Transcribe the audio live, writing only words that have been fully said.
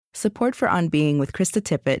Support for On Being with Krista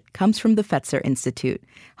Tippett comes from the Fetzer Institute,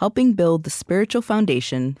 helping build the spiritual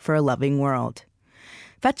foundation for a loving world.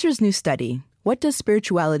 Fetzer's new study, What Does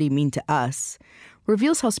Spirituality Mean to Us?,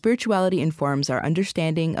 reveals how spirituality informs our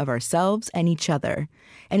understanding of ourselves and each other,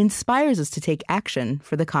 and inspires us to take action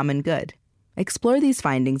for the common good. Explore these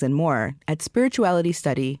findings and more at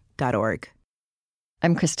spiritualitystudy.org.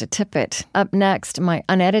 I'm Krista Tippett. Up next, my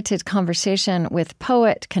unedited conversation with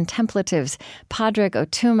poet contemplatives Padraig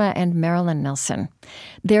Tuama and Marilyn Nelson.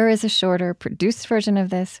 There is a shorter, produced version of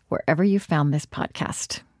this wherever you found this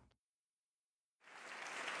podcast.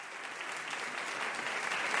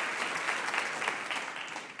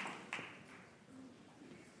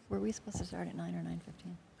 Were we supposed to start at 9 or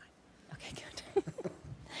 9:15? Okay, good.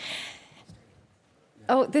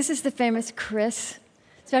 Oh, this is the famous Chris.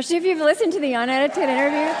 Especially if you've listened to the unedited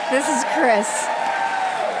interview, this is Chris.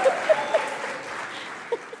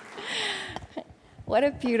 What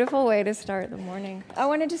a beautiful way to start the morning. I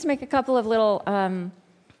want to just make a couple of little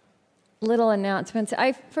announcements.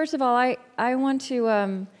 First of all, I want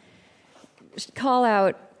to call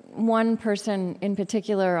out one person in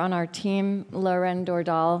particular on our team, Lauren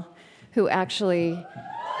Dordal, who actually,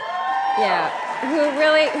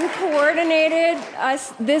 who coordinated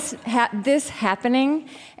us this happening,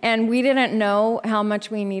 and we didn't know how much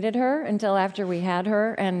we needed her until after we had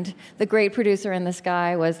her, and the great producer in the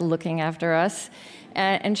sky was looking after us,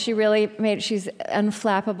 and she really she's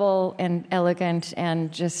unflappable and elegant,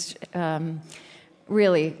 and just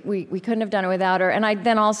really, we couldn't have done it without her. And I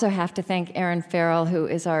then also have to thank Erin Farrell, who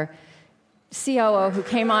is our COO, who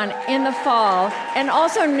came on in the fall and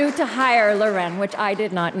also knew to hire Loren, which I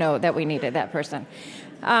did not know that we needed that person.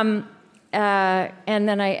 And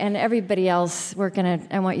everybody else,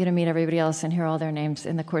 I want you to meet everybody else and hear all their names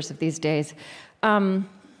in the course of these days. I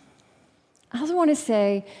also want to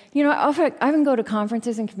say, I often go to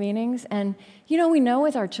conferences and meetings, and, we know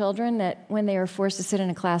with our children that when they are forced to sit in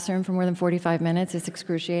a classroom for more than 45 minutes, it's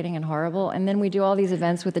excruciating and horrible. And then we do all these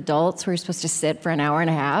events with adults where you're supposed to sit for an hour and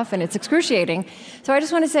a half, and it's excruciating. So I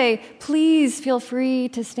just want to say, please feel free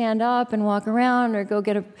to stand up and walk around or go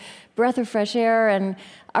get a breath of fresh air. And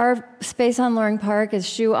our space on Loring Park is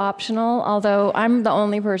shoe optional, although I'm the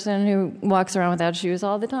only person who walks around without shoes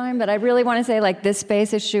all the time. But I really want to say, this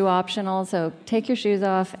space is shoe optional, so take your shoes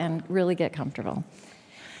off and really get comfortable.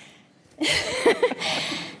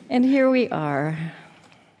 And here we are.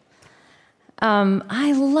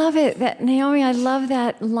 I love it, Naomi, I love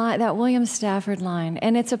that line, that William Stafford line.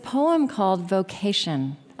 And it's a poem called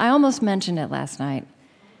Vocation. I almost mentioned it last night.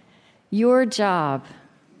 Your job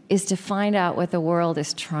is to find out what the world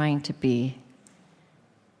is trying to be.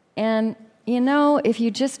 And, if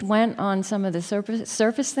you just went on some of the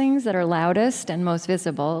surface things that are loudest and most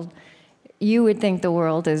visible, you would think the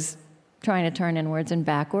world is trying to turn inwards and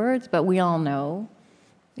backwards, but we all know,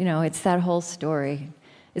 it's that whole story.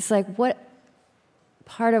 It's like what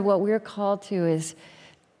part of what we're called to is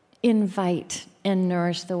invite and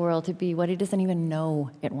nourish the world to be what it doesn't even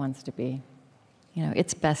know it wants to be,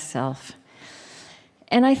 its best self.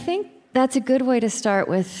 And I think that's a good way to start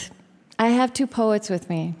with. I have two poets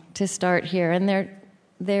with me to start here, and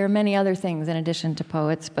there are many other things in addition to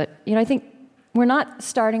poets, but I think we're not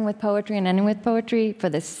starting with poetry and ending with poetry for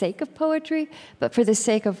the sake of poetry, but for the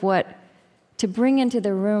sake of to bring into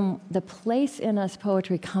the room the place in us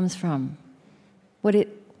poetry comes from, what it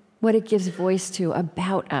gives voice to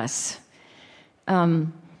about us. I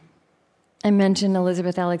mentioned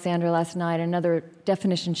Elizabeth Alexander last night. Another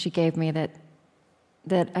definition she gave me that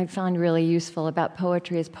I found really useful about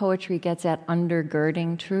poetry is poetry gets at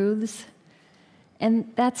undergirding truths.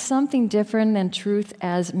 And that's something different than truth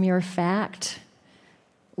as mere fact,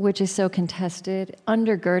 which is so contested.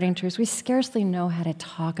 Undergirding truths. We scarcely know how to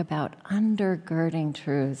talk about undergirding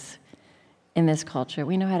truths in this culture.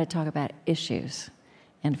 We know how to talk about issues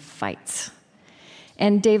and fights.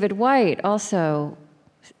 And David White also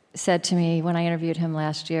said to me when I interviewed him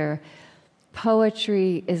last year,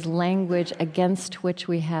 poetry is language against which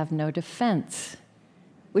we have no defense,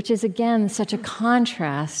 which is, again, such a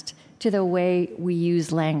contrast to the way we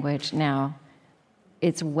use language now.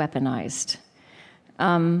 It's weaponized.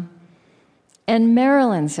 And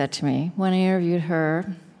Marilyn said to me when I interviewed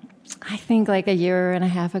her, I think a year and a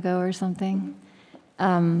half ago or something,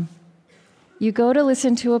 you go to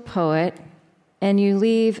listen to a poet and you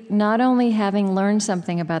leave not only having learned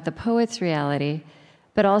something about the poet's reality,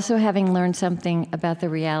 but also having learned something about the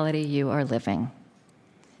reality you are living.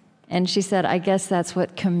 And she said, I guess that's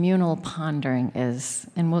what communal pondering is.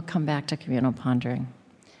 And we'll come back to communal pondering.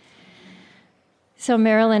 So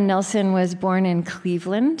Marilyn Nelson was born in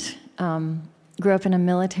Cleveland, grew up in a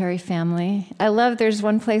military family. I love, there's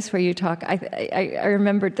one place where you talk, I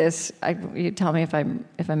remembered this, you tell me if I'm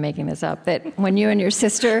making this up, that when you and your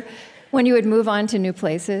sister, when you would move on to new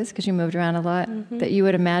places, because you moved around a lot, that you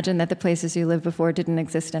would imagine that the places you lived before didn't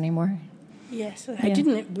exist anymore. Yes,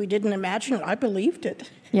 we didn't imagine it, I believed it.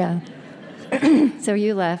 Yeah. So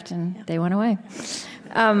you left and they went away.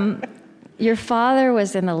 Your father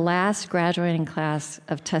was in the last graduating class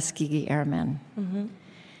of Tuskegee Airmen.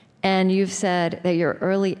 And you've said that your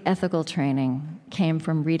early ethical training came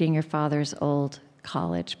from reading your father's old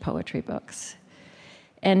college poetry books.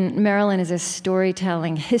 And Marilyn is a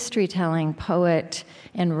storytelling, history-telling poet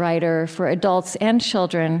and writer for adults and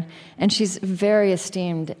children, and she's very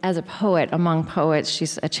esteemed as a poet among poets.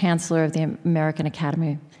 She's a chancellor of the American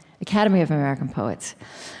Academy of American Poets.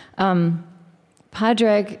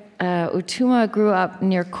 Padraig Tuama grew up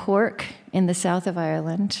near Cork in the south of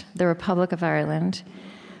Ireland, the Republic of Ireland,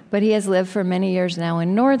 but he has lived for many years now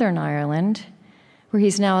in Northern Ireland, where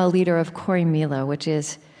he's now a leader of Corrymeela, which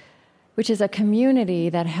is a community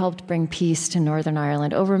that helped bring peace to Northern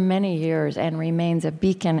Ireland over many years and remains a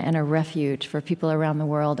beacon and a refuge for people around the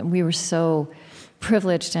world. And we were so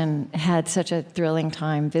privileged and had such a thrilling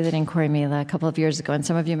time visiting Corrymeela a couple of years ago, and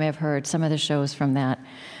some of you may have heard some of the shows from that,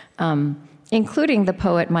 including the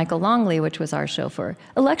poet Michael Longley, which was our show for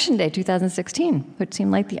Election Day 2016, which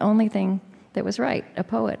seemed like the only thing that was right, a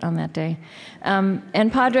poet on that day.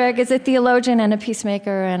 And Padraig is a theologian and a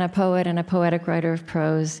peacemaker and a poet and a poetic writer of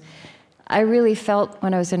prose. I really felt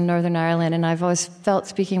when I was in Northern Ireland, and I've always felt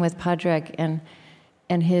speaking with Padraig and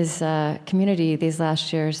his community these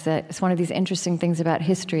last years, that it's one of these interesting things about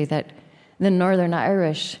history, that the Northern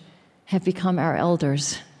Irish have become our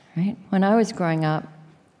elders, right? When I was growing up,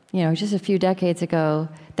 just a few decades ago,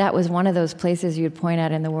 that was one of those places you'd point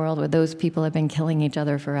at in the world where those people have been killing each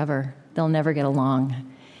other forever. They'll never get along.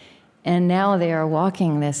 And now they are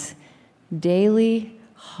walking this daily,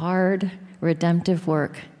 hard, redemptive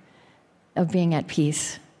work of being at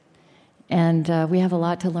peace. And we have a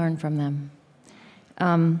lot to learn from them.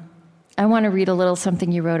 I want to read a little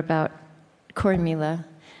something you wrote about Corrymeela.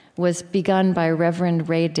 Was begun by Reverend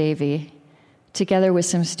Ray Davey, together with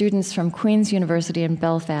some students from Queen's University in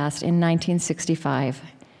Belfast in 1965.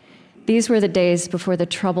 These were the days before the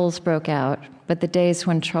Troubles broke out, but the days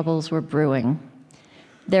when troubles were brewing.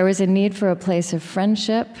 There was a need for a place of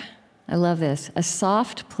friendship. I love this. A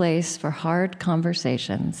soft place for hard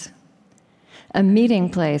conversations. A meeting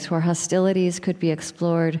place where hostilities could be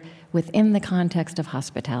explored within the context of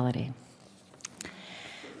hospitality.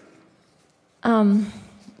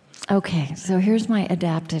 Okay, so here's my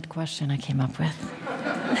adapted question I came up with.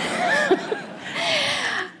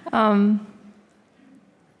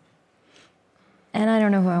 And I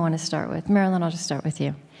don't know who I want to start with. Marilyn, I'll just start with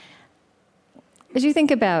you. As you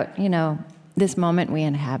think about, this moment we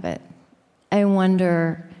inhabit, I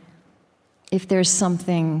wonder if there's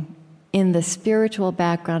something in the spiritual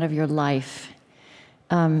background of your life,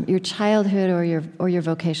 your childhood or your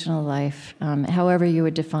vocational life, however you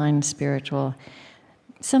would define spiritual,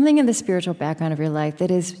 something in the spiritual background of your life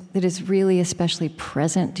that is really especially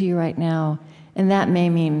present to you right now, and that may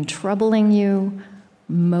mean troubling you,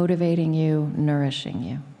 motivating you, nourishing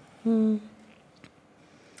you.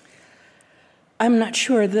 I'm not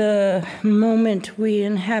sure. The moment we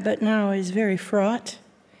inhabit now is very fraught,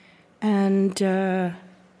 and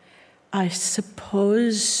I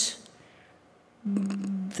suppose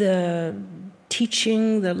the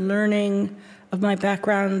teaching, the learning of my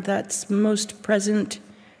background that's most present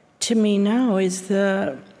to me now is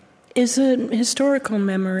a historical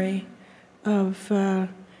memory of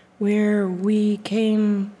where we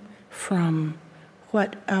came from,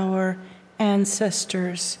 what our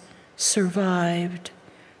ancestors survived,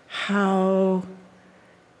 how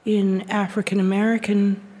in African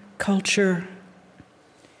American culture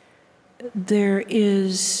there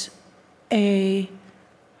is a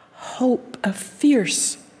hope, a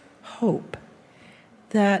fierce hope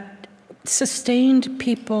that sustained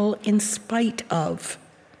people in spite of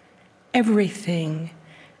everything.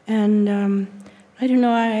 And I don't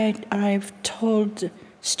know, I've told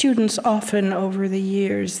students often over the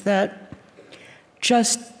years that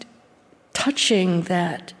just touching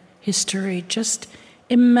that history, just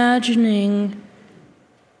imagining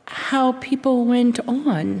how people went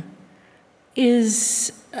on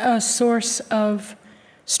is a source of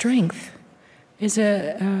strength. I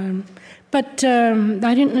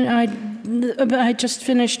just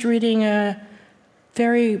finished reading a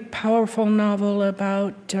very powerful novel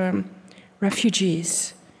about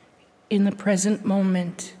refugees in the present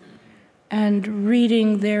moment, and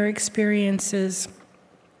reading their experiences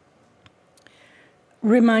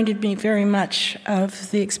reminded me very much of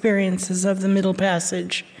the experiences of the Middle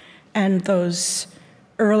Passage and those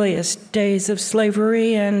earliest days of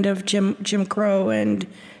slavery and of Jim Crow, and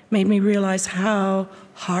made me realize how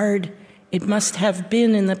hard it must have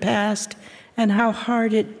been in the past and how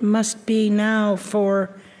hard it must be now for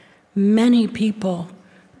many people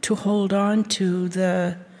to hold on to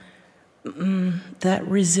that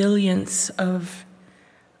resilience of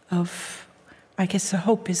I guess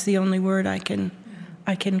hope is the only word I can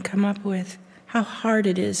come up with. How hard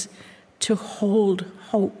it is to hold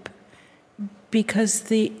hope, because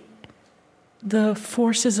the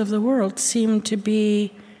forces of the world seem to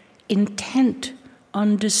be intent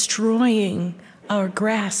on destroying our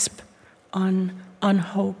grasp on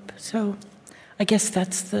hope. So I guess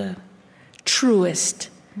that's the truest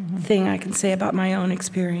thing I can say about my own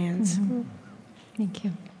experience. Mm-hmm. Thank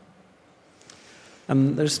you.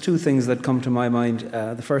 There's two things that come to my mind.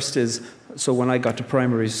 The first is, so when I got to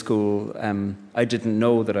primary school, I didn't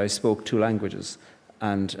know that I spoke two languages.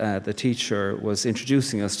 And the teacher was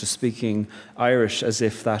introducing us to speaking Irish as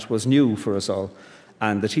if that was new for us all.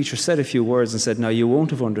 And the teacher said a few words and said, now you won't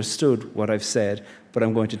have understood what I've said, but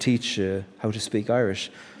I'm going to teach you how to speak Irish.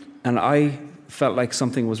 And I felt like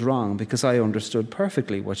something was wrong because I understood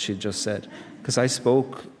perfectly what she'd just said, because I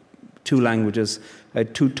spoke two languages. I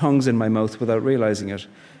had two tongues in my mouth without realizing it.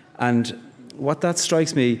 And what that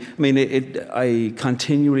strikes me, I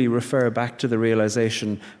continually refer back to the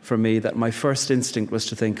realization for me that my first instinct was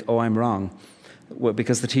to think, oh, I'm wrong. Well,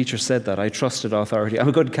 because the teacher said that. I trusted authority. I'm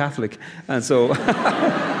a good Catholic. And so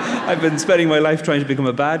I've been spending my life trying to become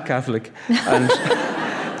a bad Catholic. And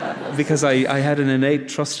because I had an innate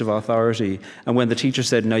trust of authority. And when the teacher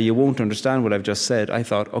said, now you won't understand what I've just said, I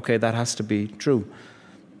thought, okay, that has to be true.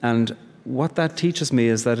 And what that teaches me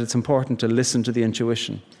is that it's important to listen to the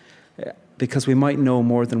intuition, because we might know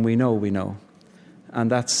more than we know.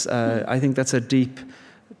 And that's, I think that's a deep,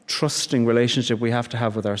 trusting relationship we have to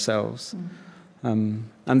have with ourselves. And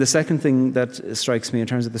the second thing that strikes me in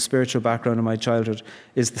terms of the spiritual background of my childhood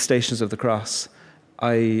is the Stations of the Cross.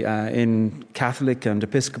 In Catholic and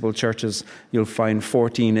Episcopal churches, you'll find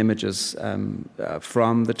 14 images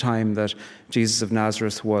from the time that Jesus of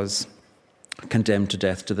Nazareth was condemned to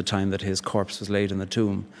death to the time that his corpse was laid in the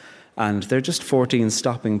tomb. And they're just 14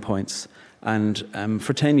 stopping points. And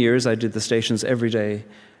for 10 years, I did the Stations every day.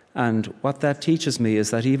 And what that teaches me is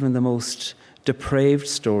that even the most depraved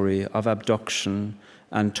story of abduction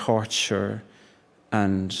and torture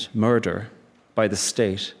and murder by the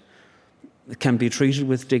state can be treated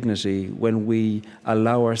with dignity when we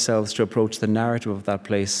allow ourselves to approach the narrative of that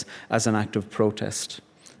place as an act of protest,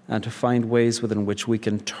 and to find ways within which we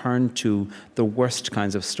can turn to the worst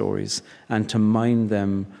kinds of stories and to mine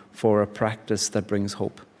them for a practice that brings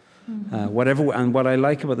hope. And what I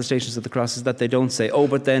like about the Stations of the Cross is that they don't say, oh,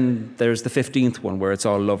 but then there's the 15th one where it's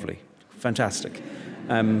all lovely. Fantastic.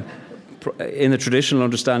 In the traditional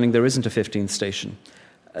understanding, there isn't a 15th station.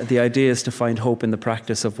 The idea is to find hope in the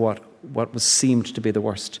practice of what was seemed to be the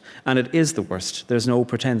worst. And it is the worst. There's no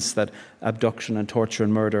pretense that abduction and torture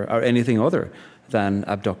and murder are anything other than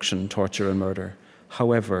abduction, torture and murder.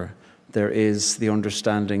 However, there is the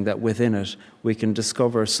understanding that within it we can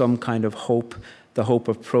discover some kind of hope, the hope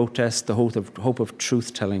of protest, the hope of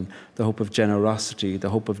truth-telling, the hope of generosity, the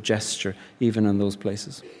hope of gesture, even in those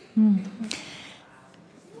places.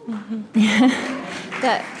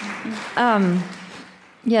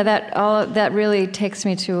 That really takes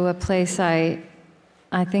me to a place I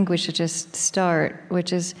think we should just start,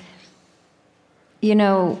 which is,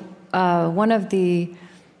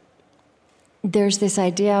 there's this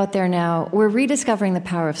idea out there now, we're rediscovering the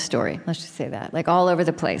power of story, let's just say that, like all over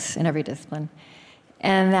the place in every discipline.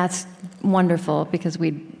 And that's wonderful because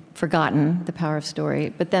we'd forgotten the power of story,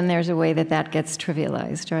 but then there's a way that gets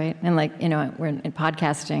trivialized, right? And we're in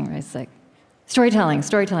podcasting, right? It's like storytelling,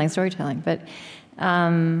 but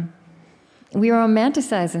we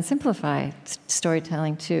romanticize and simplify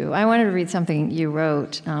storytelling too. I wanted to read something you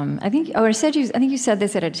wrote. I think you said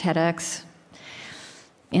this at a TEDx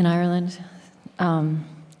in Ireland.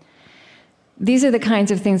 These are the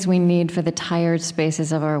kinds of things we need for the tired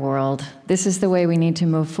spaces of our world. This is the way we need to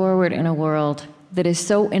move forward in a world that is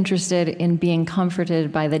so interested in being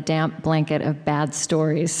comforted by the damp blanket of bad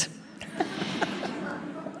stories.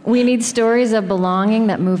 We need stories of belonging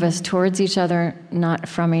that move us towards each other, not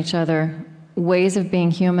from each other. Ways of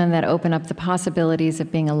being human that open up the possibilities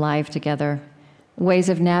of being alive together. Ways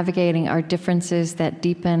of navigating our differences that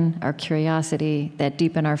deepen our curiosity, that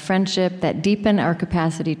deepen our friendship, that deepen our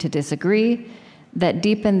capacity to disagree, that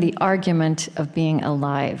deepen the argument of being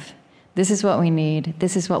alive. This is what we need.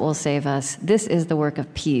 This is what will save us. This is the work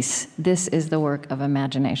of peace. This is the work of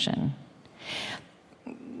imagination.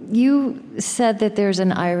 You said that there's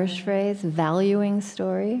an Irish phrase, valuing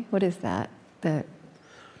story. What is that?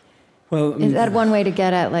 Well, is that one way to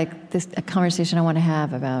get at like this a conversation I want to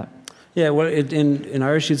have about? Yeah, well, in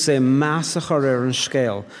Irish you'd say massachar ar an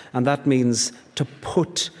scale, and that means to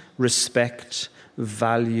put respect,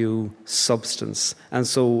 value, substance. And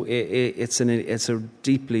so it's a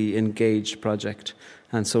deeply engaged project.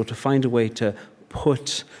 And so to find a way to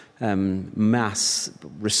put mass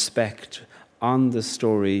respect on the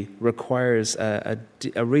story requires a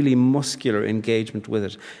really muscular engagement with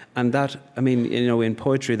it. And that, I mean, in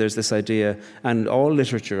poetry there's this idea, and all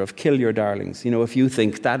literature, of kill your darlings. If you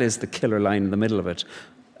think that is the killer line in the middle of it,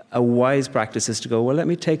 a wise practice is to go, well, let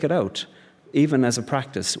me take it out. Even as a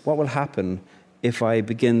practice, what will happen if I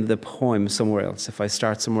begin the poem somewhere else, if I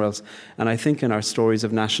start somewhere else? And I think in our stories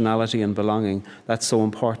of nationality and belonging, that's so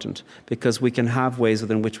important, because we can have ways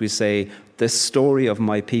within which we say, the story of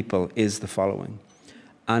my people is the following.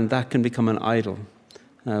 And that can become an idol.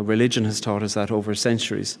 Religion has taught us that over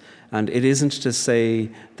centuries. And it isn't to say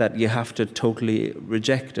that you have to totally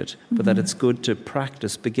reject it, but that it's good to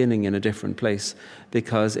practice beginning in a different place,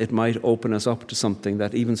 because it might open us up to something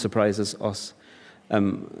that even surprises us.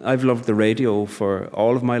 I've loved the radio for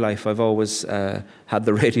all of my life. I've always had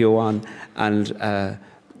the radio on. And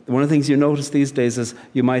one of the things you notice these days is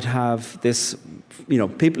you might have this,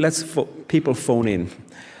 people phone in.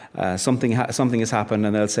 Something has happened,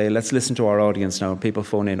 and they'll say, let's listen to our audience now. People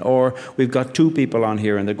phone in. Or we've got two people on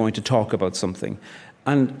here and they're going to talk about something.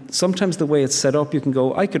 And sometimes the way it's set up, you can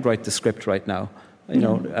go, I could write the script right now.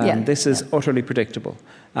 This is utterly predictable.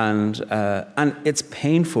 And it's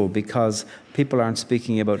painful because people aren't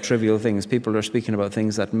speaking about trivial things. People are speaking about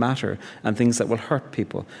things that matter and things that will hurt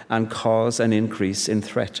people and cause an increase in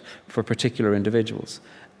threat for particular individuals.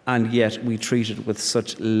 And yet we treat it with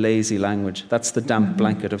such lazy language. That's the damp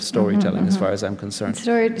blanket of storytelling, as far as I'm concerned.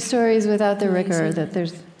 Stories without the rigor that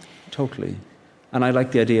there's... Totally. And I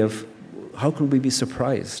like the idea of, how can we be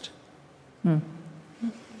surprised? I'm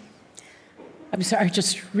sorry, I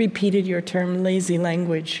just repeated your term, lazy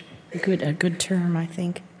language. A good term, I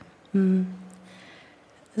think.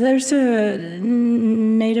 There's a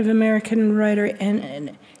Native American writer,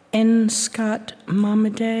 N. Scott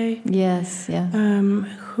Momaday. Yes, yeah.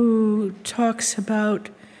 Who talks about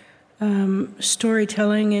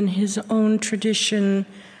storytelling in his own tradition,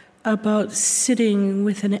 about sitting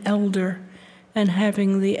with an elder and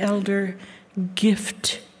having the elder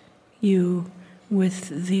gift you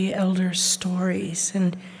with the elder's stories.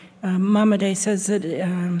 And Momaday says that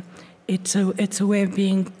it's a way of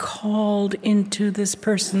being called into this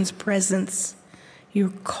person's presence.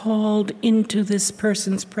 You're called into this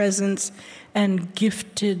person's presence and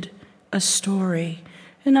gifted a story.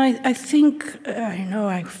 And I think,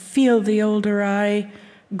 I feel the older I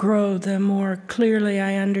grow, the more clearly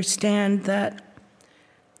I understand that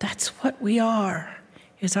that's what we are,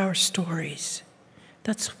 is our stories.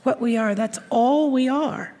 That's what we are. That's all we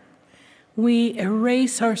are. We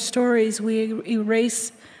erase our stories. We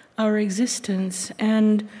erase our existence.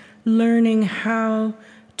 And learning how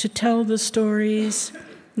to tell the stories,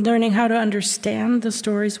 learning how to understand the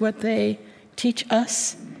stories, what they teach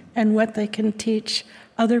us and what they can teach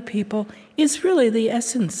other people, is really the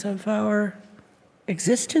essence of our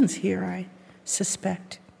existence here, I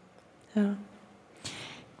suspect.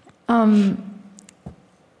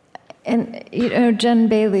 And Jen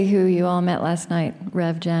Bailey, who you all met last night,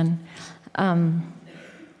 Rev Jen,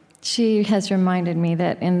 she has reminded me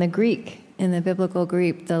that in the Greek, in the biblical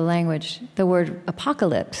Greek, the language, the word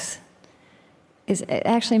apocalypse it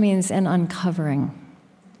actually means an uncovering.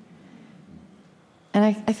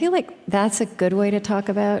 And I feel like that's a good way to talk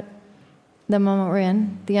about the moment we're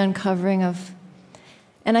in, the uncovering of...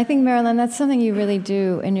 And I think, Marilyn, that's something you really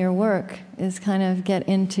do in your work, is kind of get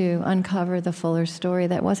into, uncover the fuller story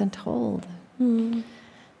that wasn't told,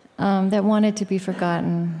 that wanted to be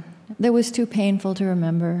forgotten, that was too painful to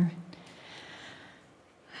remember.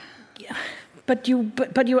 Yeah, but you,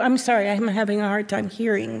 I'm sorry, I'm having a hard time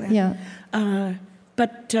hearing that. Yeah. I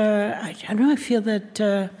don't know, I feel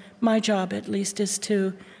that my job, at least, is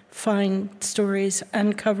to find stories,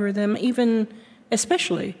 uncover them, even,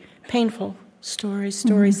 especially, painful stories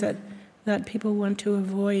that people want to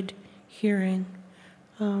avoid hearing.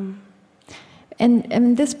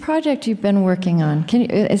 And this project you've been working on,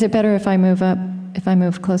 is it better if I move up, if I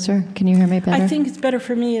move closer? Can you hear me better? I think it's better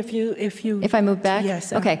for me if you... If I move back?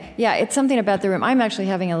 Yes. Okay, yeah, it's something about the room. I'm actually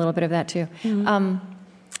having a little bit of that too.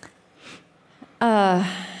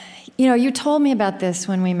 You told me about this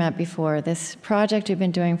when we met before, this project you've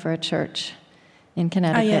been doing for a church in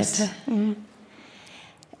Connecticut. Yes. Mm-hmm.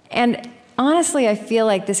 And honestly, I feel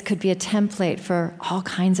like this could be a template for all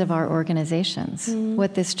kinds of our organizations,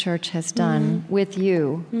 what this church has done with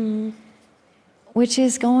you, which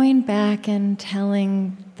is going back and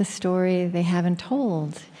telling the story they haven't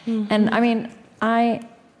told. And I mean, I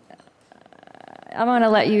want to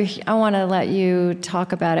let you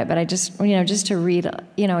talk about it, but I just to read,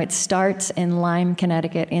 it starts in Lyme,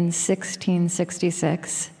 Connecticut in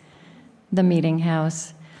 1666, the meeting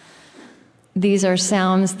house. These are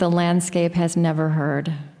sounds the landscape has never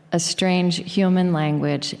heard. A strange human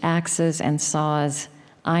language, axes and saws,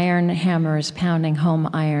 iron hammers pounding home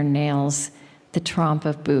iron nails, the tromp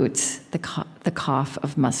of boots, the cough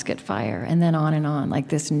of musket fire, and then on, like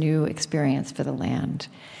this new experience for the land.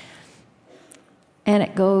 And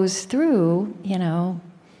it goes through,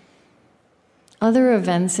 other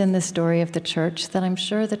events in the story of the church that I'm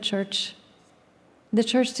sure the church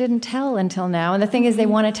didn't tell until now. And the thing is, they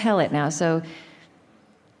want to tell it now. So,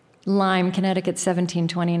 Lyme, Connecticut,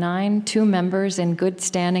 1729, 2 members in good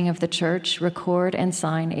standing of the church record and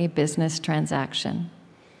sign a business transaction.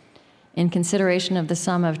 In consideration of the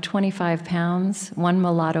sum of 25 pounds, one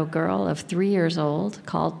mulatto girl of 3 years old,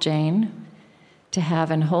 called Jane, to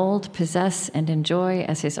have and hold, possess, and enjoy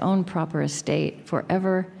as his own proper estate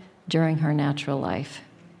forever during her natural life.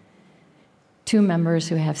 2 members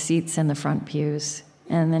who have seats in the front pews,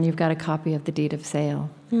 and then you've got a copy of the deed of sale.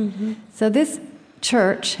 So this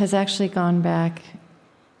church has actually gone back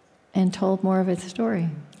and told more of its story.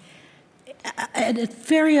 And it's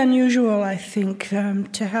very unusual, I think,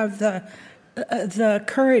 to have the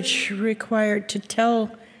courage required to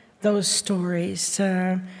tell those stories,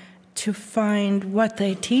 to find what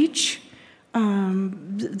they teach.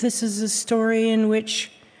 This is a story in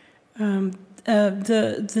which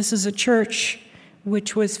this is a church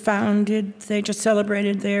which was founded. They just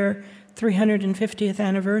celebrated their 350th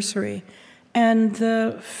anniversary. And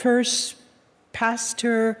the first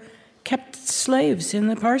pastor kept slaves in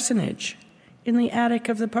the parsonage, in the attic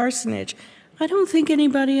of the parsonage. I don't think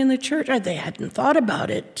anybody in the church, they hadn't thought about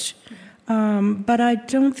it, but I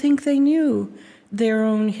don't think they knew their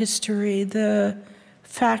own history. The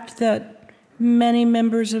fact that many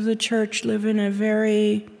members of the church live in a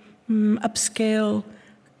very upscale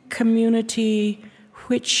community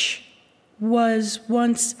which was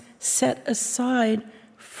once set aside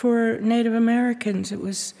for Native Americans. It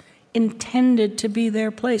was intended to be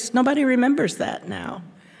their place. Nobody remembers that now.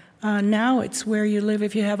 Now it's where you live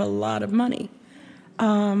if you have a lot of money.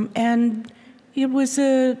 And it was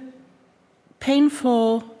a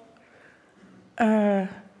painful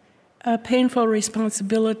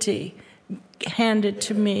responsibility handed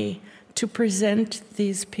to me to present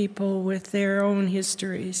these people with their own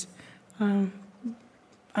histories. I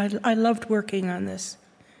loved working on this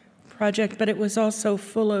project, but it was also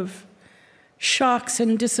full of shocks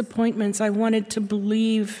and disappointments. I wanted to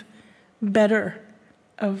believe better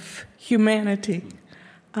of humanity.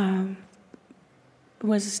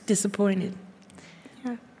 Was disappointed.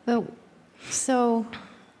 Yeah. So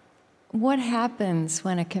what happens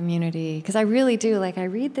when a community, because I really do, I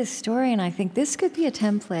read this story and I think this could be a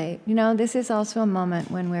template. This is also a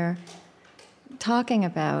moment when we're talking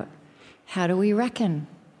about how do we reckon?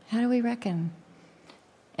 How do we reckon?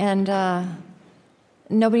 And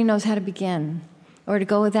nobody knows how to begin or to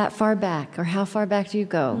go that far back, or how far back do you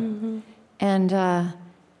go? And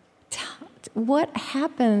what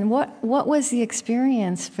happened? What was the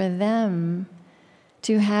experience for them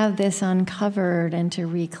to have this uncovered and to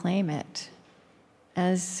reclaim it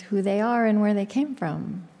as who they are and where they came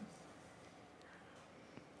from?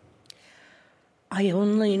 I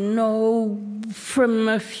only know from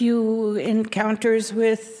a few encounters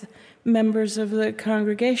with members of the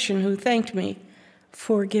congregation who thanked me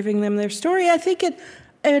for giving them their story. I think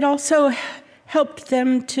it also helped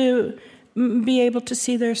them to be able to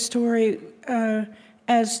see their story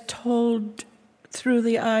as told through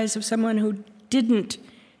the eyes of someone who didn't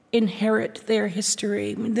inherit their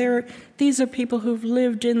history. These are people who've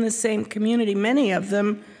lived in the same community, many of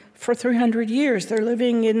them for 300 years. They're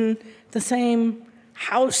living in the same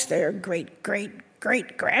house their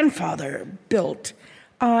great-great-great-grandfather built.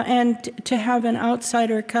 And to have an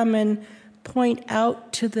outsider come and point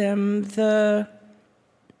out to them the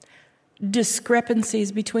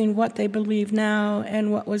discrepancies between what they believe now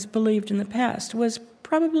and what was believed in the past was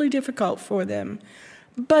probably difficult for them.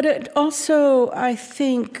 But it also, I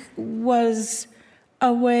think, was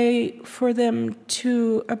a way for them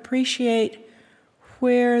to appreciate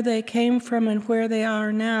where they came from and where they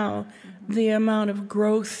are now, the amount of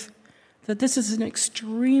growth that this is an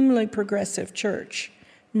extremely progressive church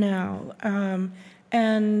now.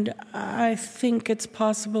 And I think it's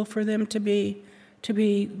possible for them to be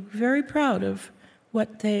very proud of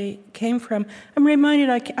what they came from. I'm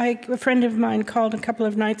reminded, a friend of mine called a couple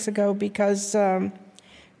of nights ago because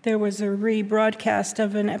there was a rebroadcast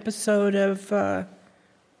of an episode of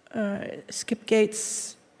Skip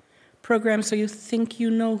Gates' program, So You Think You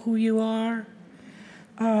Know Who You Are.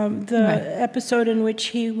 The episode in which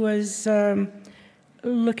he was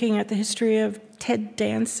looking at the history of Ted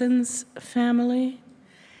Danson's family.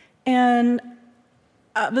 And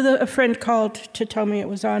a friend called to tell me it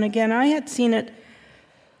was on again. I had seen it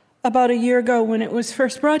about a year ago when it was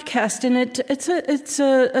first broadcast, and it's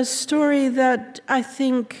a story that I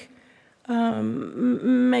think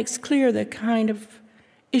makes clear the kind of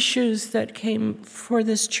issues that came for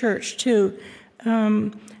this church too.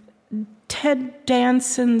 Ted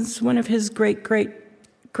Danson's, one of his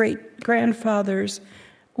great-great-great-grandfathers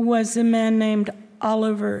was a man named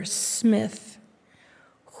Oliver Smith,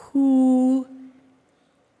 who,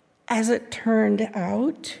 as it turned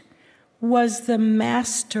out, was the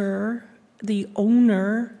master, the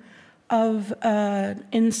owner of an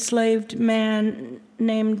enslaved man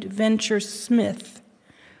named Venture Smith,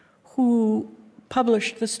 who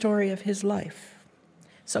published the story of his life.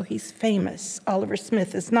 So he's famous. Oliver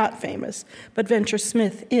Smith is not famous, but Venture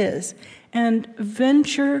Smith is. And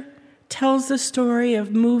Venture tells the story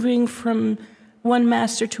of moving from one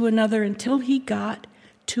master to another until he got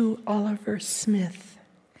to Oliver Smith,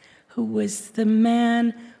 who was the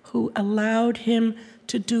man who allowed him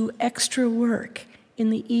to do extra work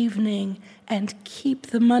in the evening and keep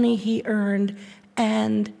the money he earned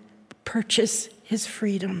and purchase his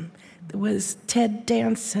freedom. It was Ted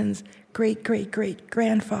Danson's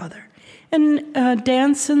great-great-great-grandfather. And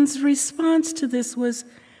Danson's response to this was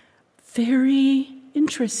very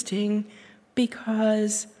interesting,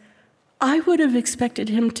 because I would have expected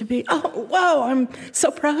him to be, oh, wow, I'm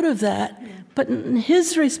so proud of that. Yeah. But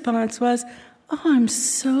his response was, oh, I'm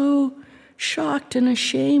so shocked and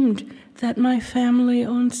ashamed that my family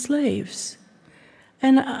owned slaves.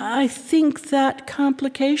 And I think that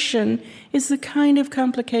complication is the kind of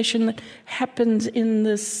complication that happens in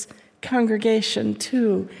this congregation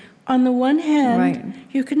too. On the one hand,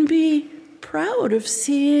 you can be proud of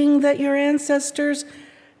seeing that your ancestors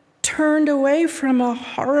turned away from a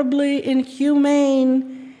horribly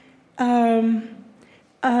inhumane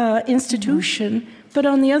institution, but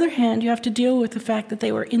on the other hand, you have to deal with the fact that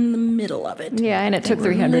they were in the middle of it. Yeah, and it took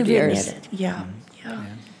 300 years. Yeah.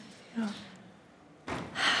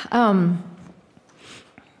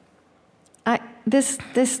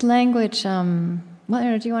 This language. Do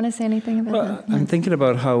you want to say anything about that? I'm thinking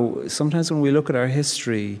about how sometimes when we look at our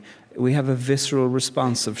history, we have a visceral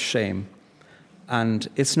response of shame. And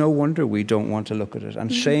it's no wonder we don't want to look at it.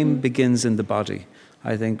 And shame begins in the body.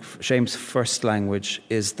 I think shame's first language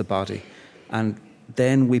is the body. And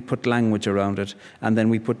then we put language around it, and then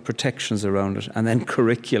we put protections around it, and then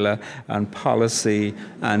curricula and policy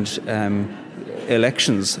and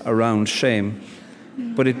elections around shame.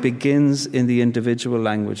 But it begins in the individual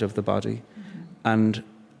language of the body. And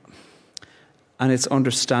it's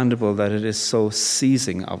understandable that it is so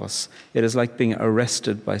seizing of us. It is like being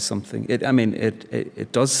arrested by something.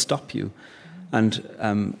 It does stop you. And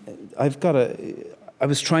I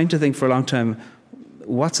was trying to think for a long time,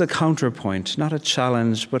 what's a counterpoint? Not a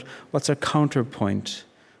challenge, but what's a counterpoint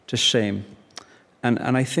to shame?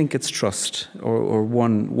 And I think it's trust, or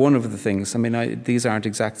one of the things. These aren't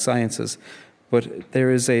exact sciences, but there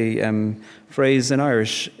is a phrase in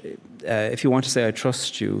Irish, if you want to say, I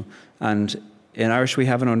trust you, and in Irish we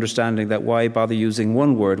have an understanding that why bother using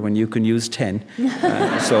one word when you can use 10?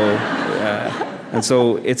 And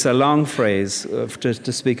so it's a long phrase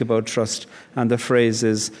to speak about trust, and the phrase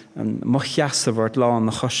is,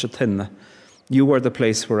 you are the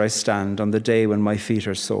place where I stand on the day when my feet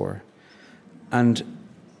are sore. And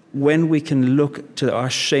when we can look to our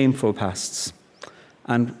shameful pasts,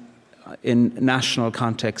 and in national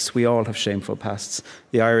contexts, we all have shameful pasts.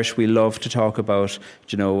 The Irish, we love to talk about,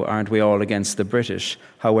 aren't we all against the British?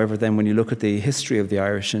 However, then when you look at the history of the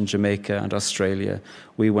Irish in Jamaica and Australia,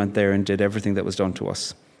 we went there and did everything that was done to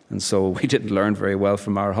us. And so we didn't learn very well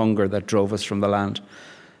from our hunger that drove us from the land.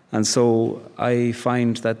 And so I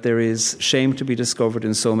find that there is shame to be discovered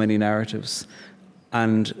in so many narratives,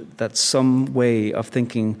 and that some way of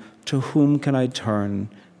thinking, to whom can I turn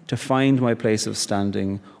to find my place of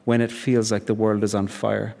standing when it feels like the world is on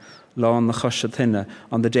fire? On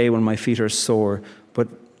the day when my feet are sore. But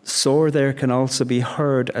sore there can also be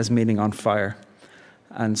heard as meaning on fire.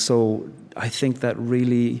 And so I think that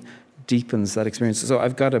really deepens that experience. So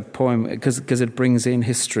I've got a poem, because it brings in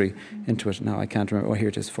history into it. Now I can't remember. Oh, here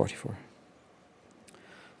it is, 44.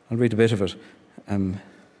 I'll read a bit of it.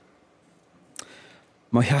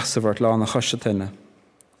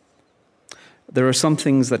 There are some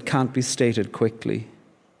things that can't be stated quickly.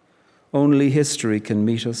 Only history can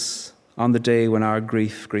meet us on the day when our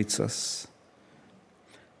grief greets us.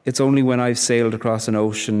 It's only when I've sailed across an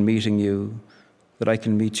ocean meeting you that I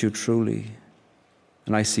can meet you truly.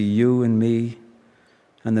 And I see you in me,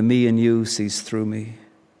 and the me in you sees through me.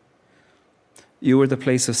 You are the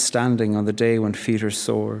place of standing on the day when feet are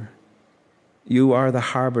sore. You are the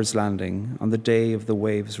harbour's landing on the day of the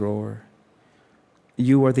waves' roar.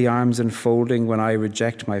 You are the arms enfolding when I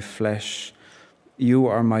reject my flesh. You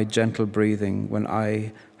are my gentle breathing when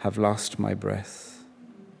I have lost my breath.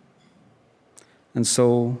 And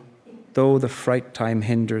so, though the fright time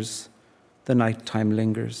hinders, the night time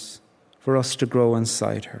lingers for us to grow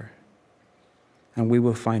inside her. And we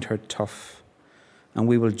will find her tough, and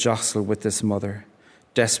we will jostle with this mother,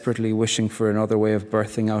 desperately wishing for another way of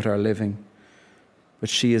birthing out our living. But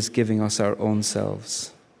she is giving us our own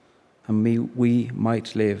selves, and we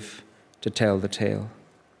might live to tell the tale.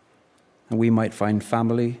 And we might find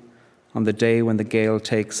family on the day when the gale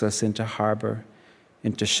takes us into harbour,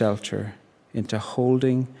 into shelter, into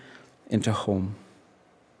holding, into home.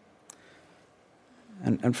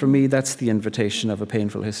 And for me, that's the invitation of a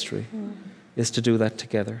painful history, is to do that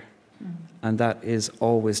together. And that is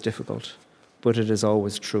always difficult, but it is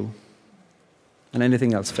always true. And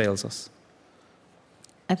anything else fails us.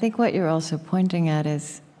 I think what you're also pointing at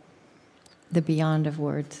is the beyond of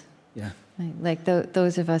words. Yeah. Right? Like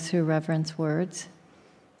those of us who reverence words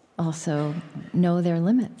also know their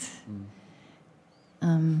limits.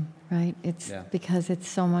 Right? It's because it's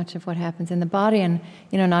so much of what happens in the body. And,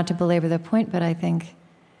 not to belabor the point, but I think,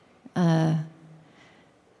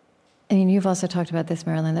 you've also talked about this,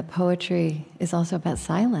 Marilyn, that poetry is also about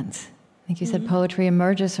silence. I think you said poetry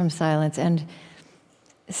emerges from silence. And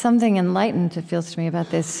something enlightened, it feels to me, about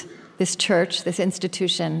this church, this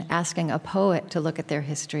institution, asking a poet to look at their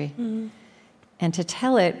history and to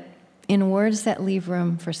tell it in words that leave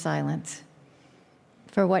room for silence,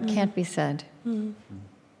 for what can't be said. One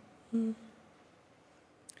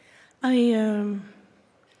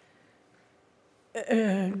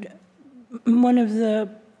of the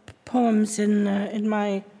poems in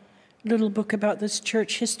my little book about this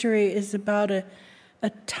church history is about a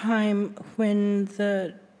time when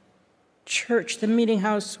the church, the meeting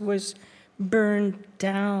house, was burned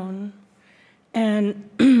down, and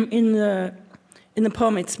in the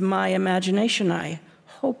poem, it's my imagination. I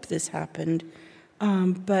hope this happened,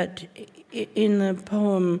 but in the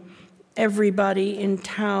poem, everybody in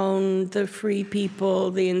town, the free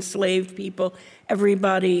people, the enslaved people,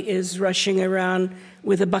 everybody is rushing around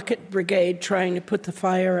with a bucket brigade trying to put the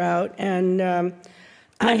fire out. And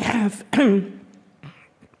I have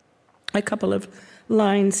a couple of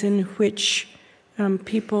lines in which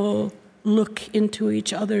people look into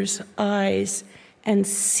each other's eyes and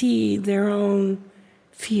see their own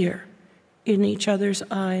fear in each other's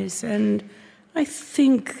eyes. And I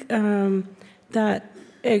think that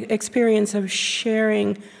experience of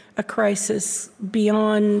sharing a crisis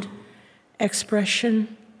beyond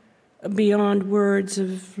expression, beyond words,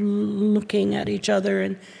 of looking at each other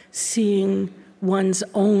and seeing one's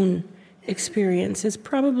own experience is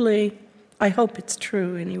probably, I hope it's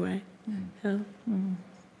true anyway. Yeah.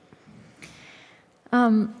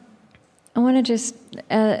 I want to just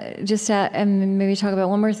and maybe talk about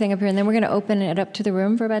one more thing up here, and then we're going to open it up to the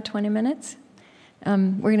room for about 20 minutes.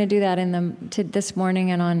 We're going to do that this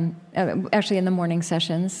morning and actually in the morning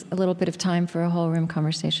sessions, a little bit of time for a whole room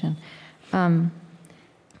conversation. I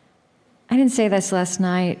didn't say this last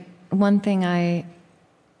night. One thing I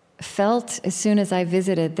felt as soon as I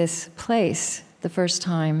visited this place the first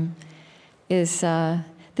time is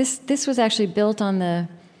this was actually built on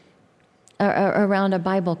around a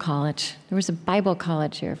Bible college. There was a Bible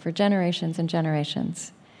college here for generations and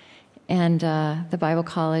generations. And the Bible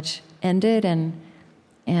college ended,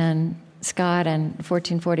 and Scott in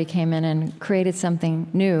 1440 came in and created something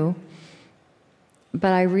new.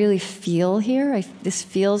 But I really feel here, this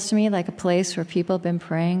feels to me like a place where people have been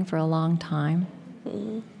praying for a long time.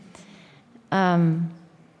 And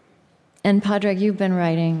Padraig, you've been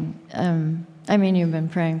writing, you've been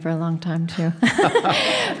praying for a long time too.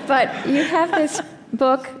 But you have this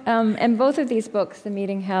book, and both of these books, The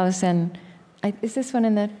Meeting House and, is this one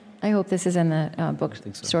in the, I hope this is in the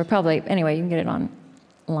bookstore, probably. Anyway, you can get it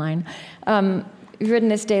online. You've written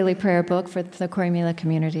this daily prayer book for the Corrymeela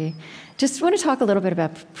community. Just want to talk a little bit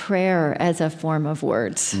about prayer as a form of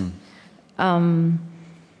words.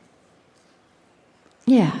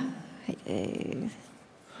 Yeah.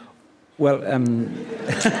 Well, I mean,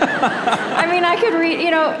 I could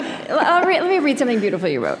read, let me read something beautiful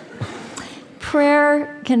you wrote.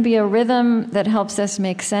 Prayer can be a rhythm that helps us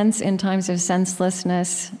make sense in times of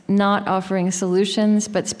senselessness, not offering solutions,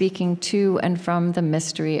 but speaking to and from the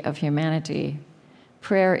mystery of humanity.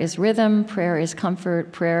 Prayer is rhythm, prayer is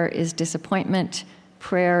comfort, prayer is disappointment,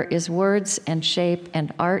 prayer is words and shape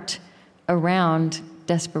and art around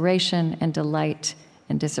desperation and delight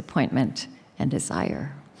and disappointment and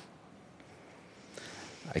desire.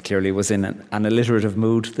 I clearly was in an alliterative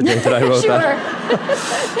mood the day that I wrote that.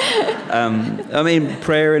 I mean,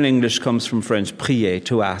 prayer in English comes from French, prier,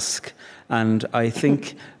 to ask. And I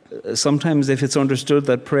think sometimes if it's understood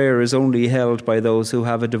that prayer is only held by those who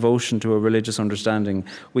have a devotion to a religious understanding,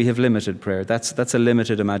 we have limited prayer. That's a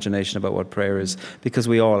limited imagination about what prayer is, because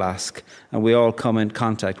we all ask and we all come in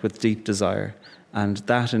contact with deep desire. And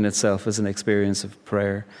that in itself is an experience of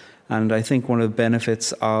prayer. And I think one of the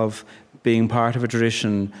benefits of being part of a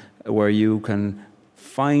tradition where you can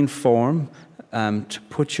find form to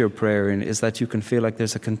put your prayer in is that you can feel like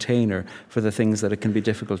there's a container for the things that it can be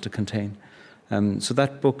difficult to contain. So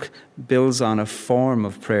that book builds on a form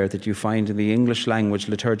of prayer that you find in the English language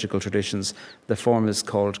liturgical traditions. The form is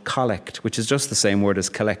called collect, which is just the same word as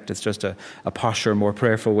collect. It's just a posher, more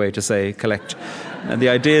prayerful way to say collect. And the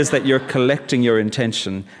idea is that you're collecting your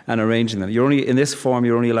intention and arranging them. In this form,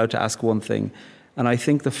 you're only allowed to ask one thing. And I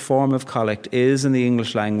think the form of collect is, in the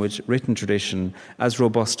English language written tradition, as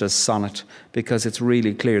robust as sonnet, because it's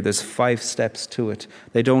really clear. There's 5 steps to it.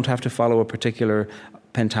 They don't have to follow a particular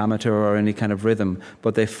pentameter or any kind of rhythm,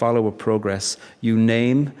 but they follow a progress. You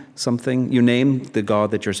name something, you name the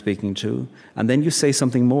God that you're speaking to, and then you say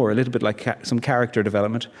something more, a little bit like some character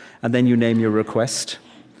development, and then you name your request.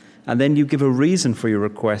 And then you give a reason for your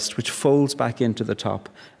request, which folds back into the top,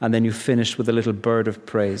 and then you finish with a little bird of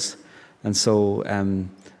praise. And so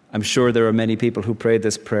I'm sure there are many people who prayed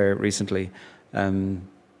this prayer recently. On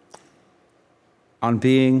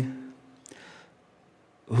being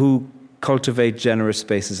who cultivate generous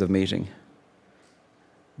spaces of meeting.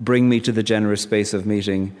 Bring me to the generous space of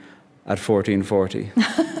meeting at 1440.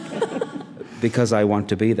 Because I want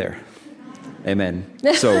to be there. Amen.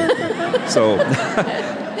 So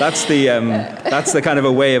that's the kind of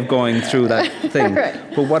a way of going through that thing. Right.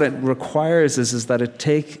 But what it requires is that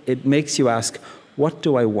it makes you ask, what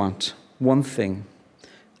do I want? One thing.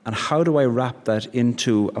 And how do I wrap that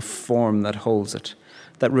into a form that holds it,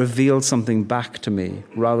 that reveals something back to me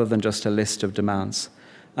rather than just a list of demands?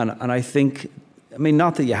 And I think,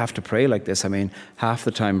 not that you have to pray like this. Half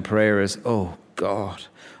the time prayer is, oh God,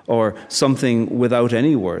 or something without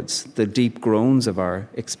any words, the deep groans of our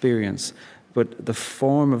experience. But the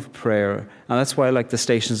form of prayer, and that's why I like the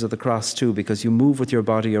Stations of the Cross too, because you move with your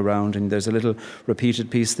body around and there's a little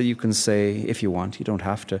repeated piece that you can say if you want, you don't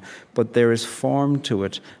have to. But there is form to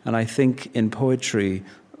it. And I think in poetry,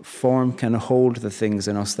 form can hold the things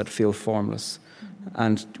in us that feel formless.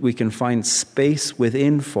 And we can find space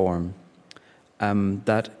within form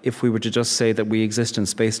that if we were to just say that we exist in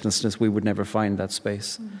spacelessness, we would never find that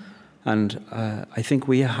space. And I think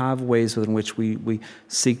we have ways within which we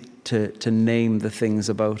seek to name the things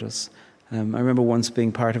about us. I remember once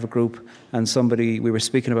being part of a group and we were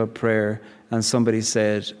speaking about prayer, and somebody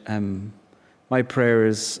said, my prayer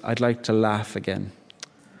is, I'd like to laugh again.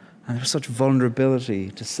 And there was such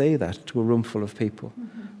vulnerability to say that to a room full of people.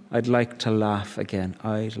 Mm-hmm. I'd like to laugh again.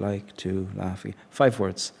 I'd like to laugh again. 5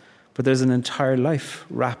 words. But there's an entire life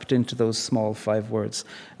wrapped into those small 5 words.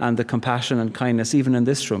 And the compassion and kindness, even in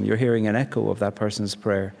this room, you're hearing an echo of that person's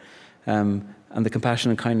prayer. And the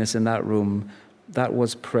compassion and kindness in that room, that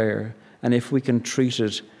was prayer. And if we can treat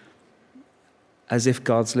it as if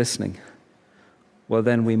God's listening, well,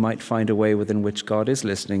 then we might find a way within which God is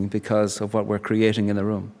listening because of what we're creating in the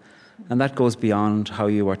room. And that goes beyond how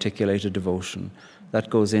you articulate a devotion. That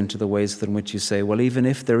goes into the ways in which you say, well, even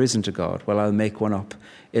if there isn't a God, well, I'll make one up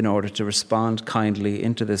in order to respond kindly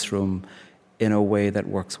into this room in a way that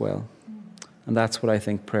works well. And that's what I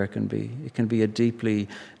think prayer can be. It can be a deeply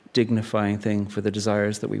dignifying thing for the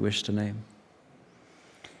desires that we wish to name.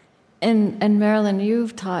 And Marilyn,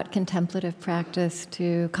 you've taught contemplative practice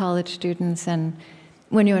to college students, and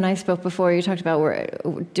when you and I spoke before, you talked about we're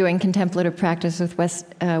doing contemplative practice with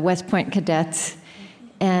West Point cadets,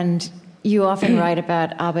 and you often write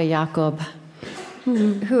about Abba Jacob,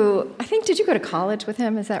 who, I think, did you go to college with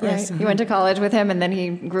him? Is that right? Yes. You went to college with him, and then he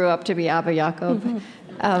grew up to be Abba Jacob.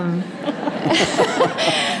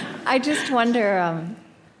 I just wonder,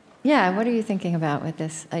 what are you thinking about with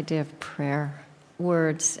this idea of prayer,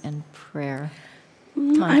 words and prayer?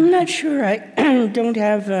 I'm not sure. I don't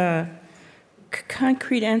have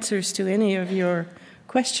concrete answers to any of your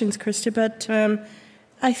questions, Krista, but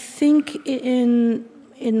I think in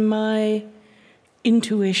my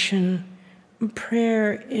intuition,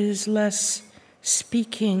 prayer is less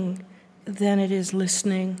speaking than it is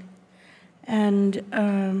listening. And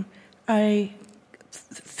I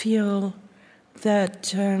feel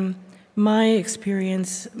that my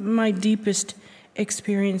experience, my deepest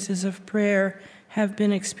experiences of prayer have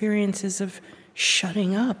been experiences of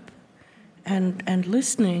shutting up and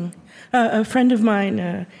listening. A friend of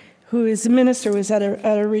mine who is a minister was at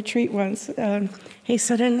a retreat once. He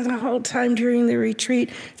said, and the whole time during the retreat,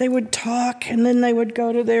 they would talk and then they would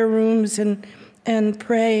go to their rooms and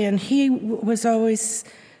pray. And he was always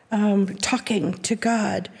talking to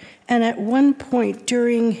God. And at one point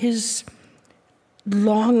during his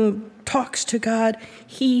long talks to God,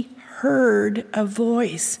 he heard a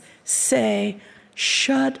voice say,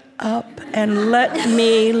 "Shut up and let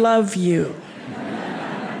me love you."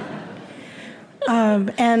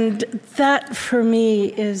 And that for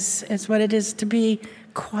me is what it is to be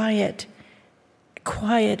quiet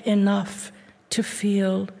enough to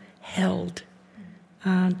feel held,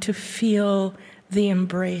 to feel the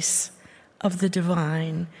embrace of the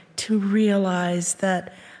divine, to realize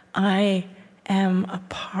that I am a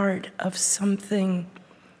part of something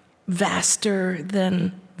vaster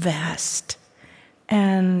than vast,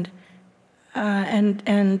 and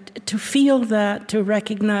to feel that, to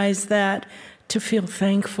recognize that, to feel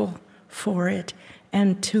thankful for it,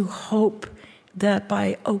 and to hope that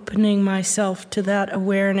by opening myself to that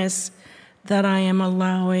awareness, that I am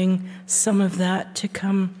allowing some of that to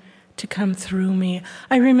come through me.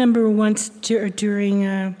 I remember once during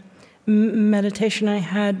a meditation, I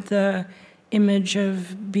had the image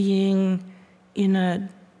of being in a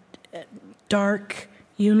dark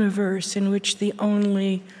universe in which the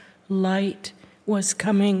only light was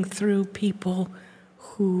coming through people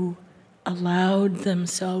who allowed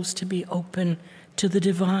themselves to be open to the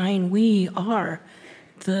divine. We are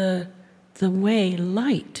the way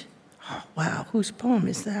light. Oh, wow, whose poem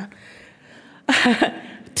is that?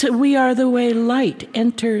 We are the way light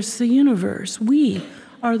enters the universe. We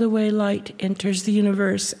are the way light enters the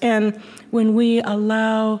universe. And when we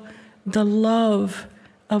allow the love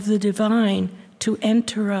of the divine to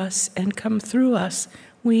enter us and come through us,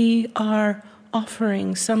 we are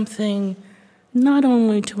offering something not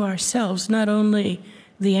only to ourselves, not only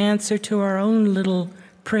the answer to our own little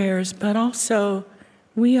prayers, but also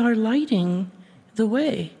we are lighting the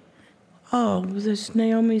way. Oh, this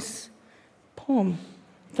Naomi's poem,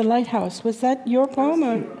 The Lighthouse. Was that your poem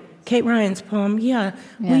or Kate Ryan's poem? Yeah.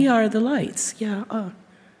 We are the lights. Yeah. Oh,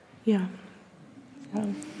 yeah.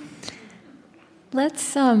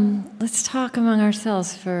 Let's talk among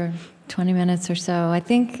ourselves for 20 minutes or so. I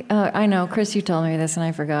think, I know, Chris, you told me this and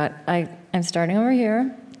I forgot. I'm starting over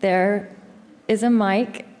here. There is a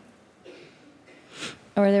mic,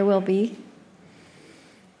 or there will be.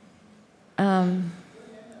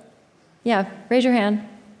 Yeah, raise your hand,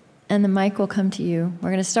 and the mic will come to you.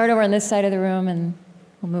 We're going to start over on this side of the room, and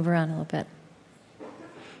we'll move around a little bit.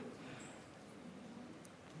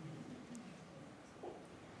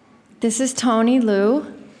 This is Tony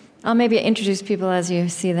Liu. I'll maybe introduce people as you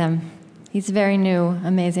see them. He's a very new,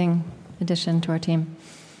 amazing addition to our team.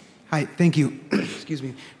 Hi, thank you. Excuse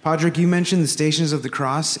me. Padraig, you mentioned the Stations of the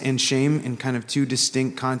Cross and shame in kind of two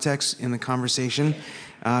distinct contexts in the conversation.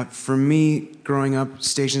 For me, growing up,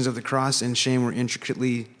 Stations of the Cross and shame were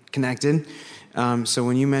intricately connected. So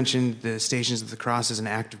when you mentioned the Stations of the Cross as an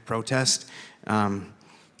act of protest, I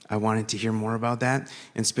wanted to hear more about that,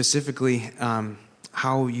 and specifically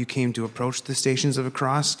how you came to approach the Stations of the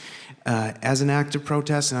Cross as an act of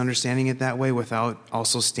protest and understanding it that way without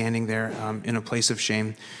also standing there in a place of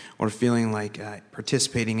shame or feeling like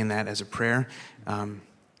participating in that as a prayer, kind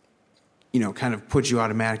of puts you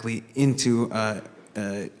automatically into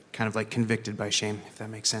kind of like convicted by shame, if that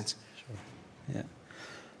makes sense. Sure.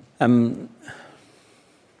 Yeah.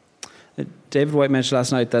 David White mentioned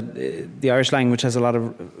last night that the Irish language has a lot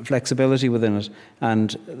of flexibility within it.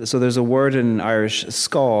 And so there's a word in Irish,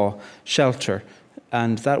 scaw, shelter.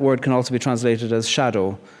 And that word can also be translated as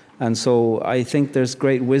shadow. And so I think there's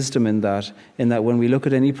great wisdom in that when we look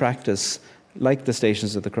at any practice, like the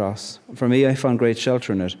Stations of the Cross, for me, I found great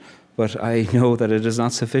shelter in it. But I know that it is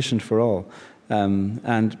not sufficient for all.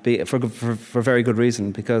 For very good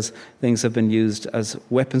reason, because things have been used as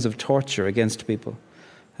weapons of torture against people.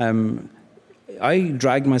 I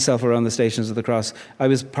dragged myself around the Stations of the Cross. I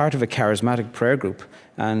was part of a charismatic prayer group,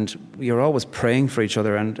 and you're always praying for each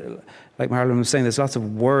other. And like Marilyn was saying, there's lots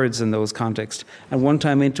of words in those contexts. And one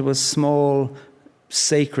time into a small,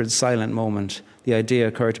 sacred, silent moment the idea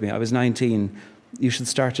occurred to me. I was 19. You should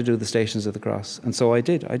start to do the Stations of the Cross. And so I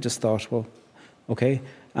did. I just thought, well, okay.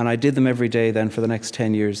 And I did them every day then for the next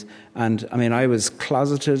 10 years. And I mean, I was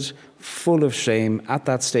closeted, full of shame at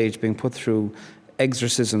that stage, being put through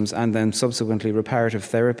exorcisms and then subsequently reparative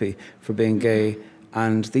therapy for being gay.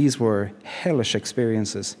 And these were hellish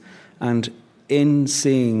experiences. And in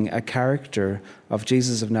seeing a character of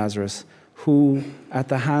Jesus of Nazareth who, at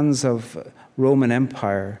the hands of Roman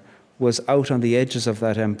Empire, was out on the edges of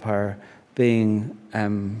that empire being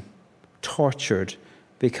tortured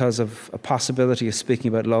because of a possibility of speaking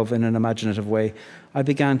about love in an imaginative way, I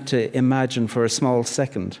began to imagine for a small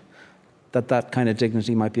second that that kind of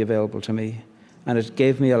dignity might be available to me. And it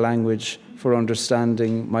gave me a language for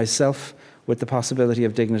understanding myself with the possibility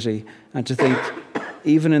of dignity, and to think,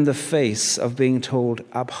 even in the face of being told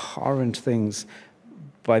abhorrent things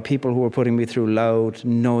by people who were putting me through loud,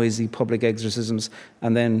 noisy public exorcisms,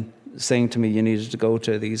 and then saying to me you needed to go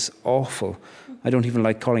to these awful, I don't even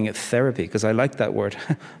like calling it therapy because I like that word.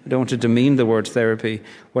 I don't want to demean the word therapy.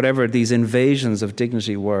 Whatever these invasions of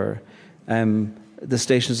dignity were, the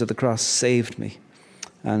Stations of the Cross saved me.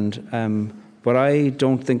 And but I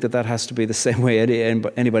don't think that has to be the same way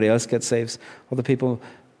anybody else gets saved. Other people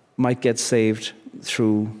might get saved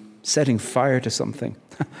through setting fire to something,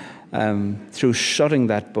 through shutting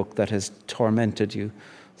that book that has tormented you,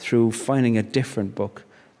 through finding a different book.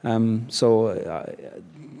 For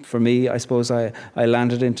me, I suppose I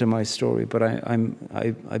landed into my story, but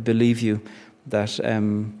I believe you that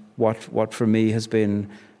what for me has been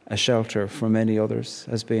a shelter for many others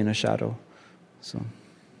has been a shadow. So.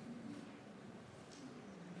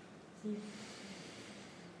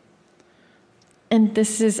 And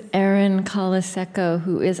this is Erin Colaseco,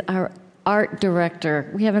 who is our art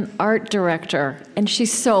director. We have an art director, and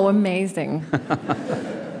she's so amazing.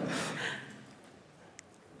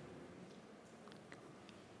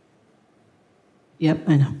 Yep,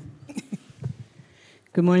 I know.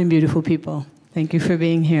 Good morning, beautiful people. Thank you for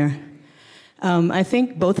being here. I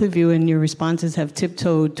think both of you in your responses have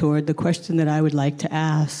tiptoed toward the question that I would like to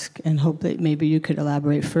ask, and hope that maybe you could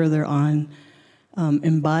elaborate further on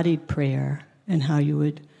embodied prayer and how you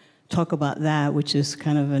would talk about that, which is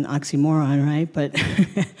kind of an oxymoron, right? But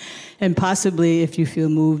and possibly, if you feel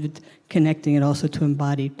moved, connecting it also to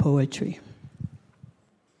embodied poetry.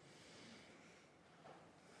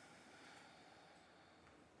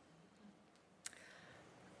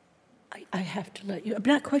 I have to let you. I'm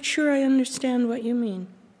not quite sure I understand what you mean.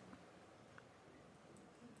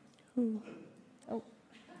 Ooh. Oh.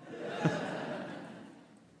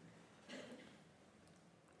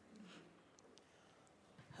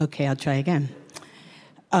 Okay, I'll try again.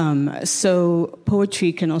 So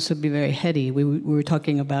poetry can also be very heady. We were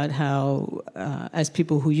talking about how, as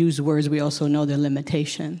people who use words, we also know their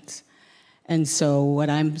limitations. And so what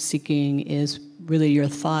I'm seeking is really your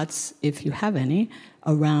thoughts, if you have any,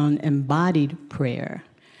 around embodied prayer.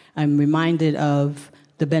 I'm reminded of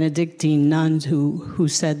the Benedictine nuns who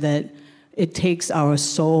said that it takes our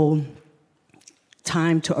soul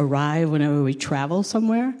time to arrive whenever we travel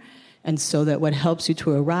somewhere, and so that what helps you to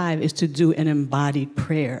arrive is to do an embodied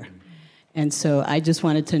prayer. And so I just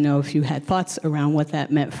wanted to know if you had thoughts around what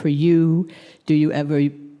that meant for you. Do you ever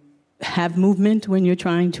have movement when you're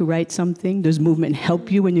trying to write something? Does movement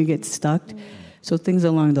help you when you get stuck? So things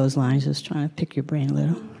along those lines, just trying to pick your brain a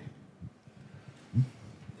little.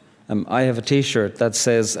 I have a T-shirt that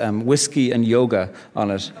says whiskey and yoga on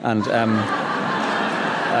it, and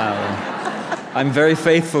I'm very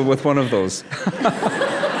faithful with one of those.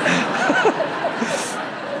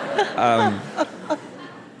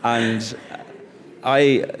 And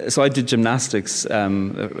I did gymnastics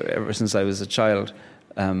ever since I was a child,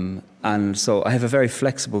 and so I have a very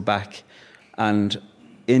flexible back, and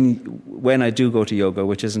when I do go to yoga,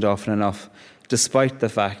 which isn't often enough, despite the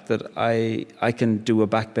fact that I can do a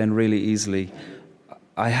back bend really easily,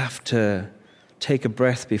 I have to take a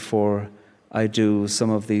breath before I do some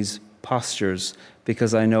of these postures,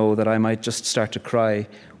 because I know that I might just start to cry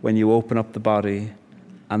when you open up the body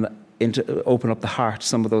and open up the heart.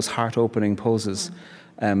 Some of those heart-opening poses,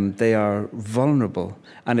 they are vulnerable,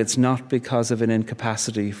 and it's not because of an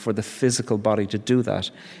incapacity for the physical body to do that.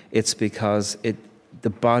 It's because the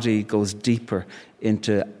body goes deeper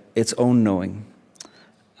into its own knowing.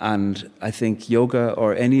 And I think yoga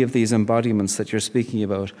or any of these embodiments that you're speaking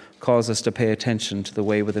about cause us to pay attention to the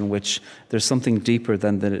way within which there's something deeper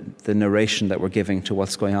than the narration that we're giving to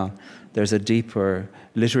what's going on. There's a deeper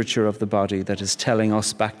literature of the body that is telling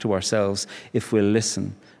us back to ourselves if we'll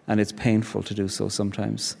listen, and it's painful to do so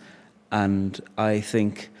sometimes. And I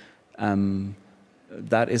think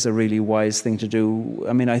that is a really wise thing to do.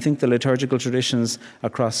 I mean, I think the liturgical traditions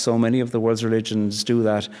across so many of the world's religions do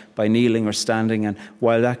that by kneeling or standing, and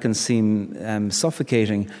while that can seem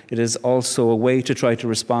suffocating, it is also a way to try to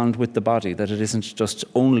respond with the body, that it isn't just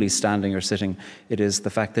only standing or sitting, it is the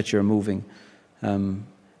fact that you're moving.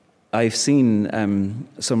 I've seen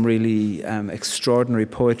some really extraordinary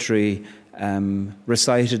poetry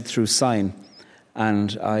recited through sign.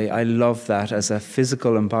 And I love that as a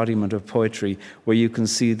physical embodiment of poetry, where you can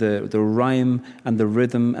see the rhyme and the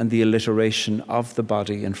rhythm and the alliteration of the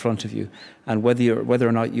body in front of you. And whether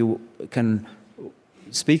or not you can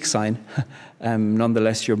speak sign,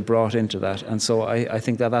 nonetheless you're brought into that. And so I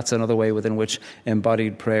think that's another way within which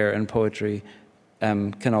embodied prayer and poetry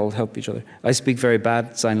can all help each other. I speak very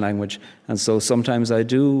bad sign language, and so sometimes I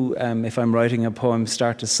do, if I'm writing a poem,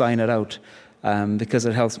 start to sign it out, because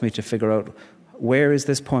it helps me to figure out, where is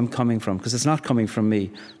this poem coming from? Because it's not coming from me.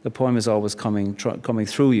 The poem is always coming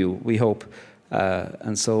through you, we hope.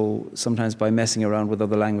 And so sometimes by messing around with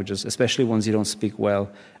other languages, especially ones you don't speak well,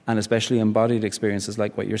 and especially embodied experiences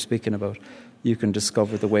like what you're speaking about, you can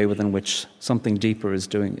discover the way within which something deeper is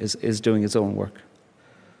doing its own work.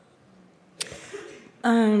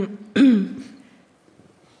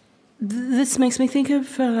 This makes me think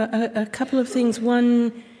of a couple of things.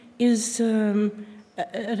 One is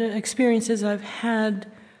experiences I've had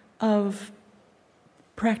of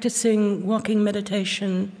practicing walking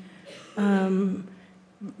meditation. Thich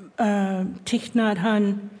Nhat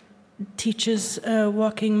Hanh teaches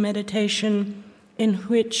walking meditation in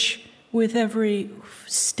which, with every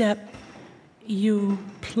step, you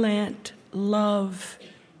plant love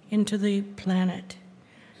into the planet.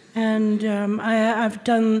 And I've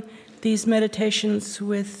done these meditations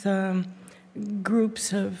with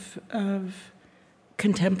groups of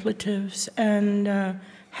contemplatives, and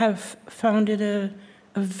have found it a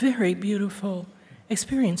very beautiful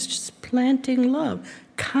experience, just planting love,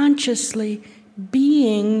 consciously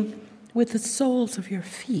being with the soles of your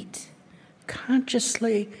feet,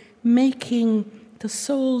 consciously making the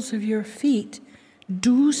soles of your feet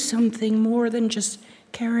do something more than just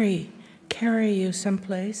carry you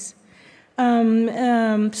someplace.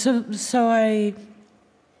 So I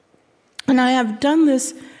have done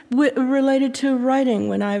this related to writing,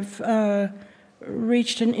 when I've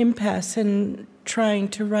reached an impasse in trying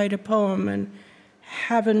to write a poem and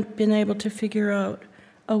haven't been able to figure out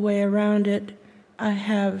a way around it. I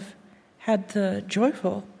have had the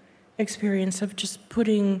joyful experience of just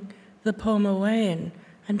putting the poem away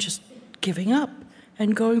and just giving up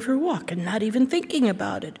and going for a walk and not even thinking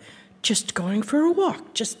about it, just going for a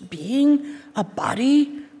walk, just being a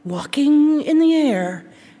body walking in the air.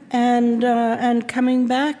 And coming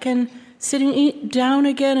back and sitting down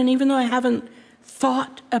again, and even though I haven't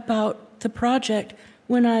thought about the project,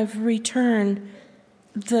 when I've returned,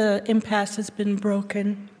 the impasse has been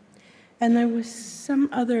broken. And there was some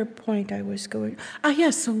other point I was going...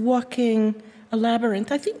 yes, walking a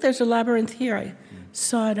labyrinth. I think there's a labyrinth here. I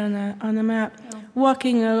saw it on the map. Oh.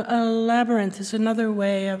 Walking a labyrinth is another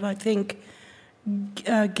way of, I think,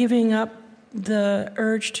 giving up the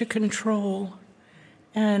urge to control,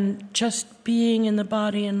 and just being in the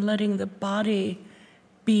body and letting the body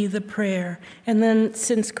be the prayer. And then,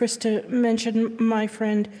 since Krista mentioned my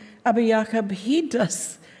friend Abba Jacob, he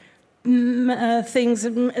does things,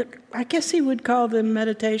 I guess he would call them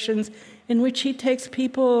meditations, in which he takes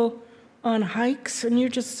people on hikes and you're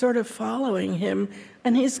just sort of following him.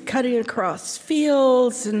 And he's cutting across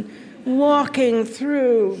fields and walking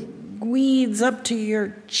through weeds up to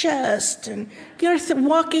your chest, and you're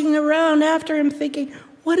walking around after him thinking,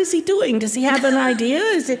 what is he doing? Does he have an idea?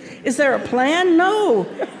 Is there a plan? No.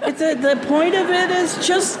 The point of it is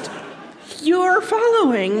just you're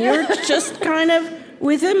following. You're just kind of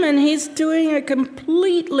with him, and he's doing a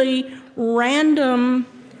completely random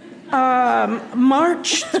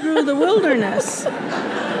march through the wilderness.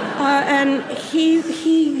 And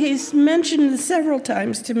he's mentioned several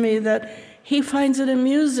times to me that he finds it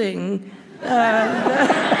amusing. People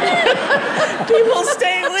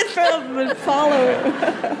stay with him and follow him.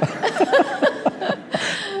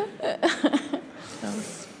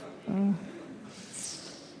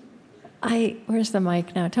 Where's the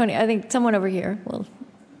mic now? Tony, I think someone over here will.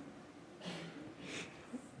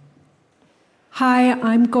 Hi,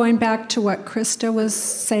 I'm going back to what Krista was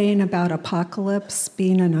saying about apocalypse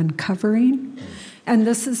being an uncovering. And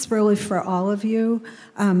this is really for all of you.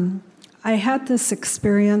 I had this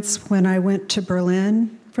experience when I went to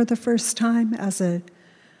Berlin for the first time as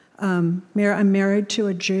I'm married to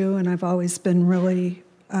a Jew, and I've always been really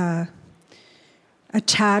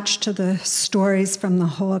attached to the stories from the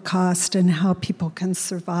Holocaust and how people can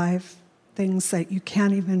survive things that you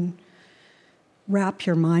can't even wrap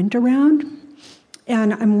your mind around.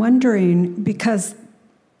 And I'm wondering, because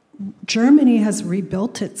Germany has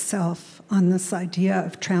rebuilt itself on this idea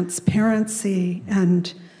of transparency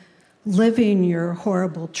and living your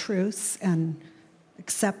horrible truths and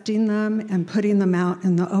accepting them and putting them out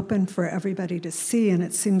in the open for everybody to see. And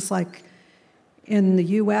it seems like in the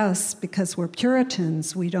U.S., because we're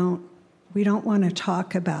Puritans, we don't want to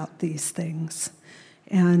talk about these things.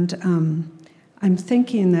 And I'm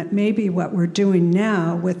thinking that maybe what we're doing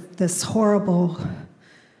now with this horrible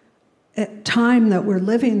time that we're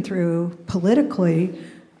living through politically,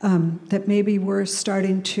 that maybe we're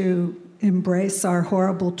starting to embrace our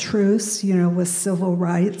horrible truths, with civil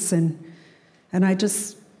rights, and I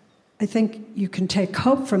think you can take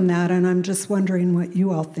hope from that, and I'm just wondering what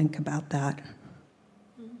you all think about that.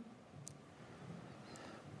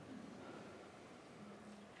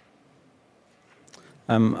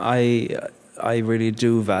 I really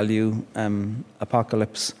do value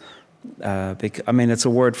apocalypse. It's a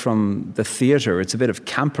word from the theatre. It's a bit of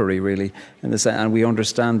campery, really, and we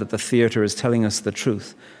understand that the theatre is telling us the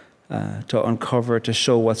truth, to uncover, to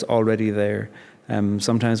show what's already there.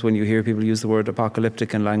 Sometimes when you hear people use the word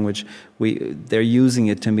apocalyptic in language, they're using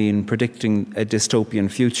it to mean predicting a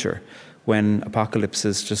dystopian future, when apocalypse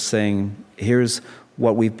is just saying, here's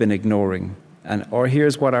what we've been ignoring, or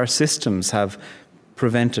here's what our systems have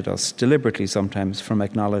prevented us, deliberately sometimes, from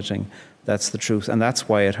acknowledging. That's the truth, and that's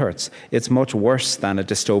why it hurts. It's much worse than a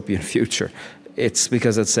dystopian future. It's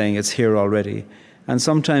because it's saying it's here already. And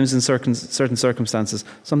sometimes in certain circumstances,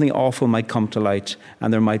 something awful might come to light,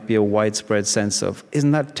 and there might be a widespread sense of,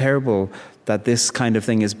 isn't that terrible that this kind of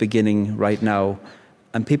thing is beginning right now?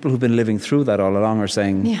 And people who've been living through that all along are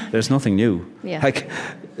saying, there's nothing new. Yeah. Like,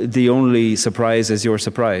 the only surprise is your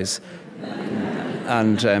surprise.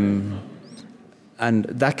 And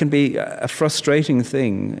that can be a frustrating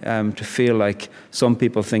thing, to feel like some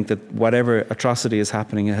people think that whatever atrocity is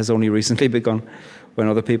happening has only recently begun, when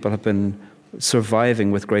other people have been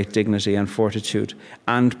surviving with great dignity and fortitude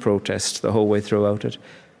and protest the whole way throughout it.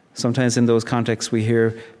 Sometimes in those contexts we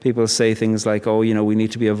hear people say things like, we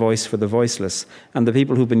need to be a voice for the voiceless. And the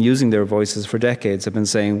people who've been using their voices for decades have been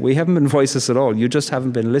saying, we haven't been voiceless at all, you just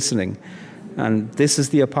haven't been listening. And this is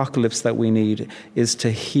the apocalypse that we need, is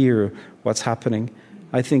to hear what's happening.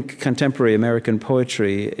 I think contemporary American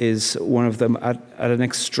poetry is one of them at an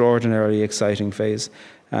extraordinarily exciting phase.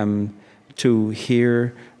 To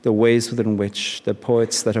hear the ways within which the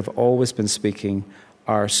poets that have always been speaking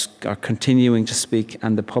are continuing to speak,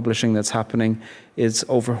 and the publishing that's happening is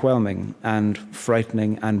overwhelming and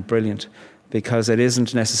frightening and brilliant, because it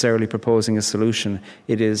isn't necessarily proposing a solution.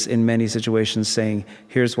 It is in many situations saying,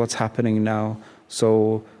 here's what's happening now.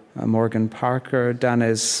 So Morgan Parker,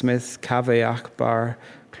 Danez Smith, Kaveh Akbar,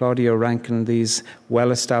 Claudio Rankin, these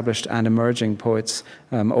well-established and emerging poets,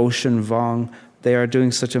 Ocean Vuong, they are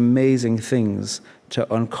doing such amazing things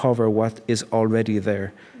to uncover what is already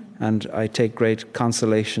there. And I take great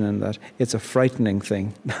consolation in that. It's a frightening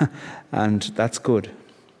thing, and that's good,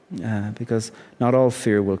 because not all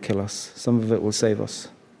fear will kill us. Some of it will save us.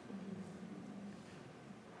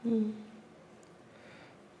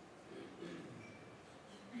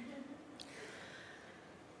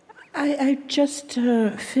 I just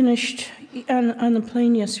finished on the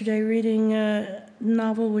plane yesterday reading a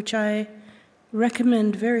novel which I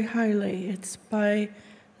recommend very highly. It's by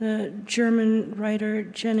the German writer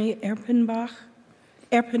Jenny Erpenbeck,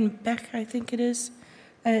 I think it is.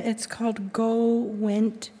 It's called Go,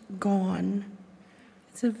 Went, Gone.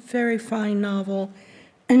 It's a very fine novel.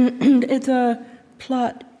 And the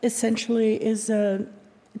plot essentially it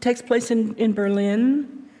takes place in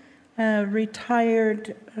Berlin. A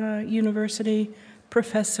retired university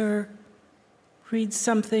professor reads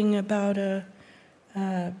something about a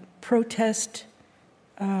protest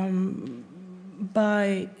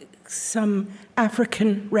by some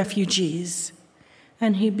African refugees,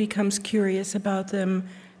 and he becomes curious about them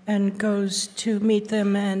and goes to meet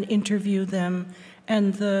them and interview them,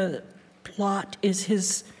 and the plot is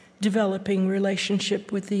his developing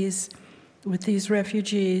relationship with these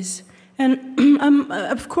refugees. And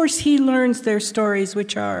of course he learns their stories,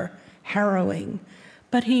 which are harrowing,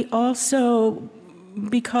 but he also,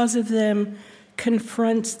 because of them,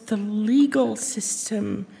 confronts the legal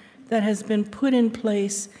system that has been put in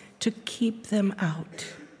place to keep them out.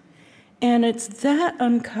 And it's that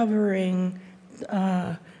uncovering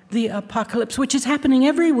the apocalypse, which is happening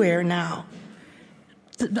everywhere now.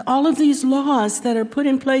 All of these laws that are put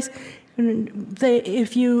in place,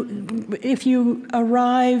 if you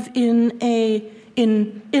arrive in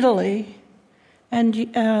Italy, and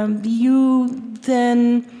you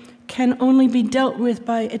then can only be dealt with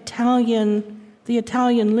by the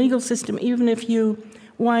Italian legal system. Even if you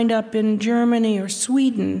wind up in Germany or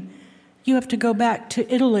Sweden, you have to go back to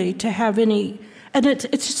Italy to have any, and it's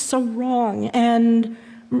just so wrong. And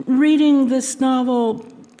reading this novel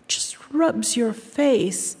just rubs your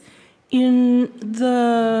face in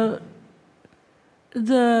the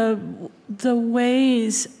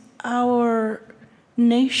ways our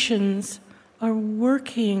nations are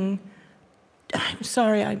working. I'm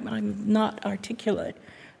sorry, I'm not articulate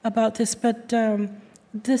about this, but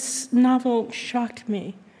this novel shocked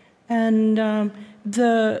me. And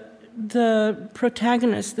the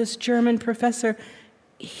protagonist, this German professor,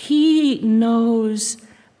 he knows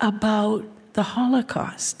about the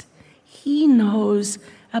Holocaust. He knows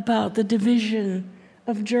about the division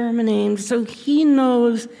of Germany. And so he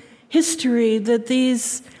knows history, that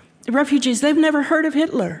these refugees, they've never heard of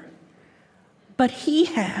Hitler, but he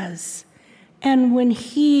has. And when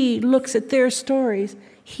he looks at their stories,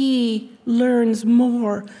 he learns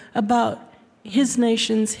more about his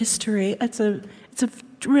nation's history. It's a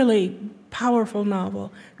really powerful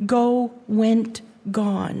novel. Go, Went,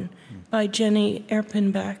 Gone by Jenny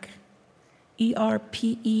Erpenbeck.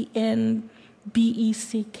 Erpenbeck,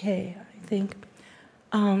 I think.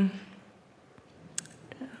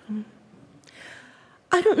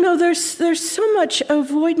 I don't know, there's so much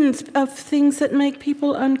avoidance of things that make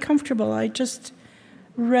people uncomfortable. I just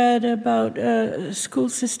read about a school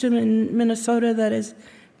system in Minnesota that has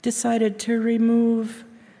decided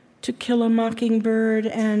to kill a mockingbird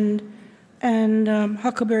and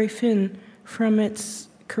Huckleberry Finn from its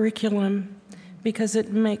curriculum because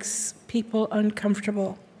it makes people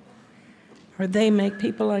uncomfortable, or they make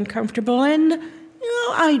people uncomfortable. And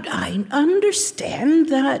I understand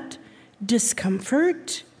that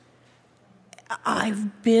discomfort.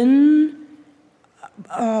 I've been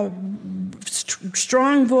a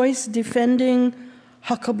strong voice defending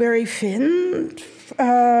Huckleberry Finn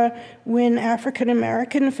when African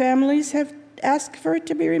American families have asked for it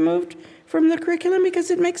to be removed from the curriculum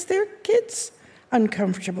because it makes their kids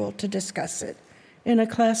uncomfortable to discuss it in a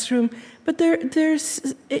classroom. But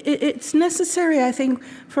it's necessary, I think,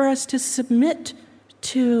 for us to submit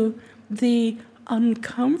to the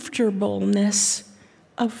uncomfortableness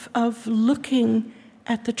of looking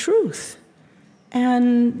at the truth.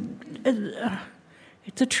 And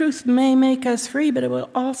the truth may make us free, but it will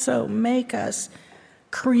also make us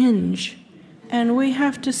cringe. And we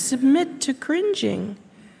have to submit to cringing.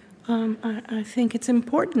 I think it's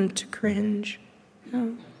important to cringe.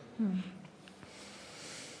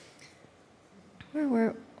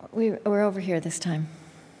 We're over here this time.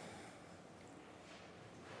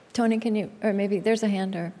 Tony, can you, or maybe there's a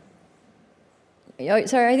hand, or, oh,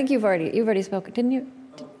 sorry, I think you've already spoken, didn't you?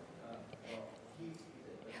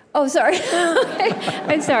 Oh, sorry.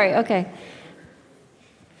 I'm sorry, okay.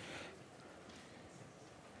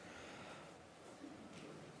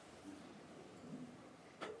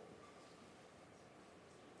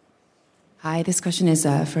 Hi, this question is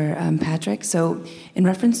for Patrick. So, in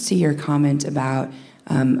reference to your comment about,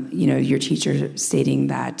 your teacher stating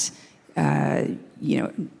that,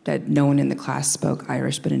 that no one in the class spoke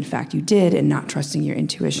Irish, but in fact you did, and not trusting your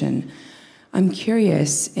intuition. I'm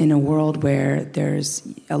curious, in a world where there's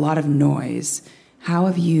a lot of noise, how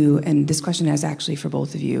have you, and this question is actually for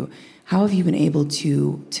both of you, how have you been able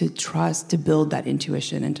to trust, to build that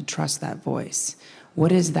intuition and to trust that voice? What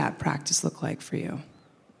does that practice look like for you?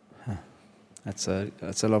 That's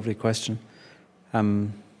a lovely question.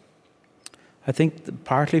 I think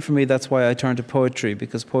partly for me that's why I turned to poetry,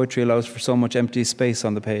 because poetry allows for so much empty space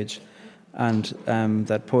on the page, and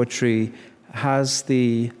that poetry has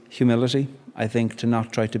the humility, I think, to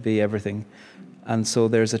not try to be everything. And so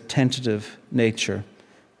there's a tentative nature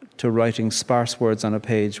to writing sparse words on a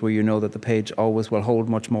page where you know that the page always will hold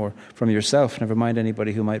much more from yourself, never mind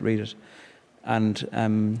anybody who might read it.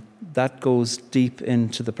 And that goes deep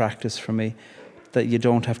into the practice for me, that you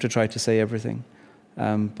don't have to try to say everything,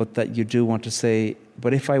 but that you do want to say,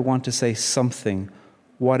 but if I want to say something,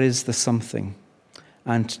 what is the something?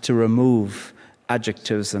 And to remove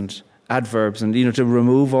adjectives and adverbs and, to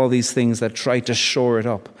remove all these things that try to shore it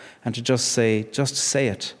up, and to just say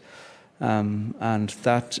it. And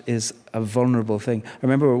that is a vulnerable thing. I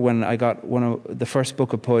remember when I got the first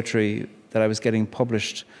book of poetry that I was getting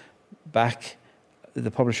published back,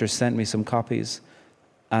 the publisher sent me some copies,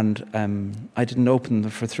 and I didn't open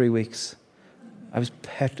them for 3 weeks. I was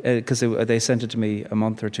because they sent it to me a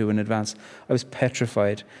month or two in advance. I was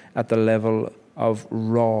petrified at the level of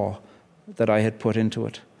raw that I had put into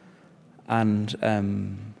it, and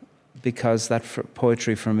because that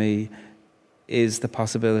poetry for me is the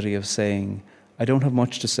possibility of saying, I don't have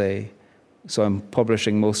much to say, so I'm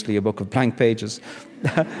publishing mostly a book of blank pages.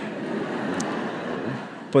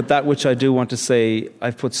 But that which I do want to say,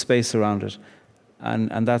 I've put space around it,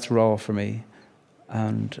 and that's raw for me.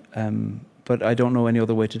 And but I don't know any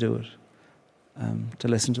other way to do it. To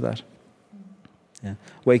listen to that. Yeah,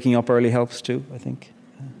 waking up early helps too, I think,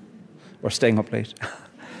 or staying up late.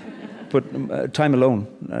 But time alone,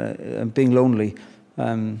 being lonely,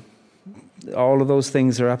 all of those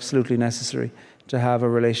things are absolutely necessary to have a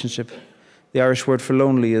relationship. The Irish word for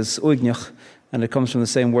lonely is uignach, and it comes from the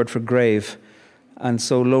same word for grave. And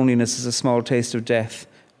so loneliness is a small taste of death,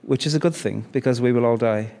 which is a good thing, because we will all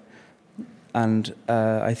die. And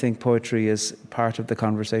I think poetry is part of the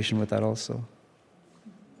conversation with that also.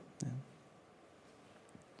 Yeah.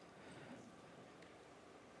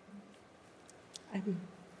 I'm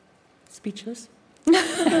speechless.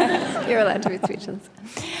 You're allowed to be speechless.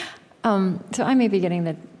 So I may be getting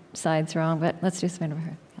the sides wrong, but let's do something over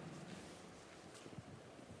here.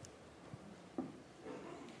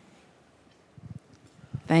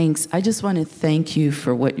 Thanks. I just want to thank you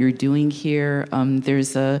for what you're doing here.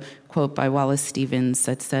 There's a quote by Wallace Stevens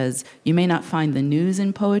that says, "You may not find the news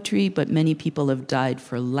in poetry, but many people have died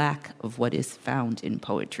for lack of what is found in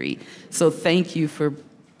poetry." So thank you for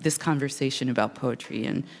this conversation about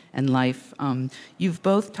poetry and life. You've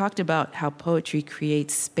both talked about how poetry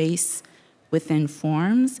creates space within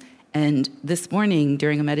forms. And this morning,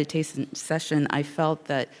 during a meditation session, I felt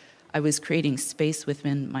that I was creating space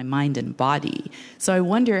within my mind and body. So I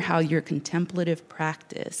wonder how your contemplative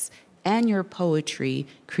practice and your poetry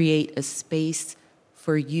create a space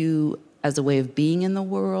for you as a way of being in the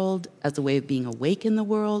world, as a way of being awake in the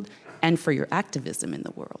world, and for your activism in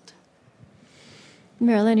the world.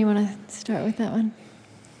 Marilyn, you want to start with that one?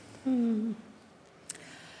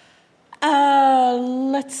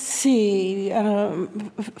 Let's see.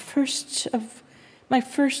 My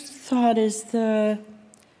first thought is the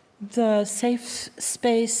safe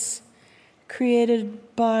space created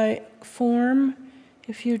by form.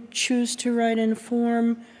 If you choose to write in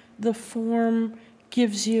form, the form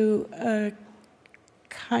gives you a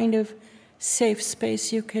kind of safe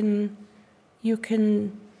space. You can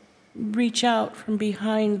reach out from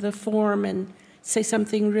behind the form and say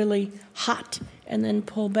something really hot and then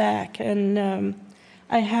pull back. And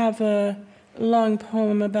I have a long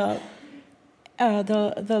poem about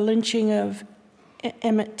the lynching of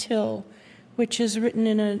Emmett Till, which is written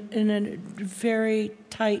in a very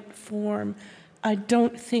tight form. I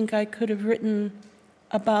don't think I could have written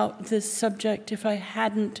about this subject if I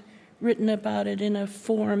hadn't written about it in a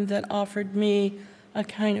form that offered me a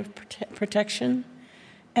kind of protection.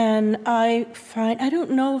 And I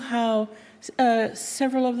don't know how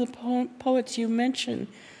several of the poets you mentioned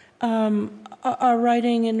are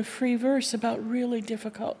writing in free verse about really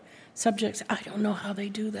difficult subjects. I don't know how they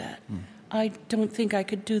do that. I don't think I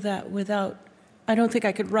could do that I don't think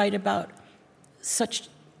I could write about such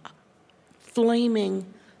flaming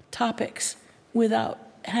topics without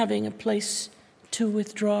having a place to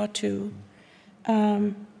withdraw to.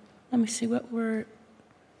 Let me see, what were...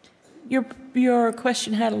 Your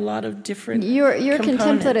question had a lot of different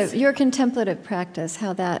components. Your contemplative practice,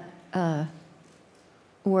 how that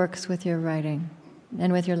works with your writing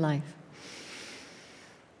and with your life.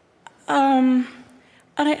 I'm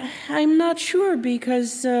not sure,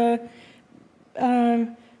 because I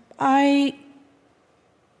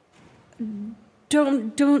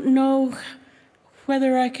don't know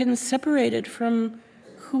whether I can separate it from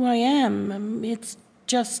who I am. It's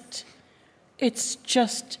just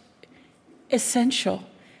essential.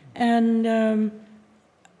 And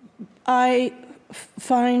I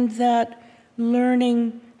find that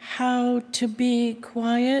learning how to be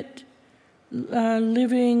quiet,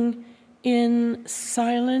 living in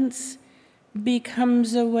silence,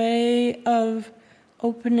 becomes a way of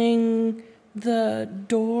opening the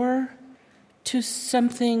door to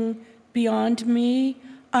something beyond me.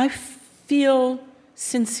 I feel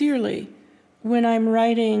sincerely when I'm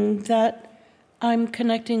writing that I'm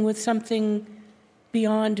connecting with something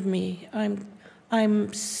beyond me.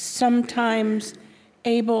 I'm sometimes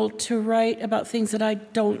able to write about things that I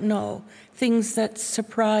don't know, things that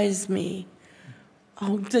surprise me.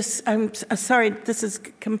 I'm sorry, this is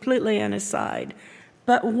completely an aside,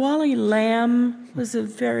 but Wally Lamb was a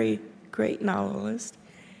very great novelist,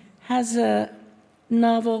 has a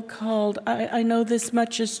novel called I Know This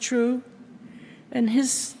Much Is True, and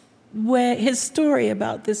his story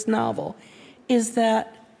about this novel is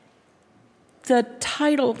that the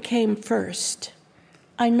title came first.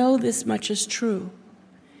 I know this much is true.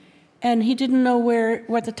 And he didn't know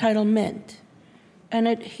what the title meant. And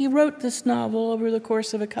he wrote this novel over the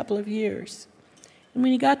course of a couple of years. And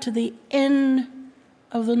when he got to the end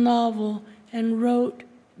of the novel and wrote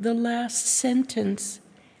the last sentence,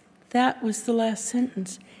 that was the last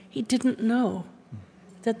sentence. He didn't know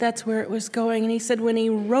that that's where it was going. And he said when he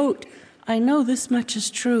wrote, I know this much is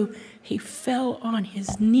true, he fell on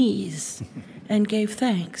his knees and gave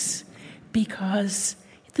thanks because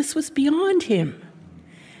this was beyond him.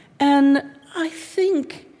 And I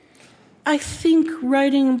think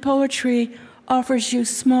writing poetry offers you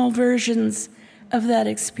small versions of that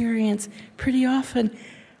experience pretty often.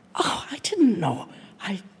 Oh, I didn't know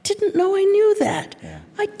I knew that. Yeah.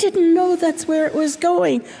 I didn't know that's where it was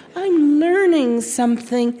going. I'm learning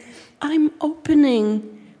something. I'm opening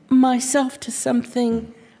myself to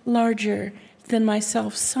something larger than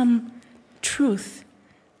myself, some truth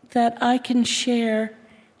that I can share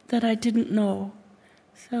that I didn't know.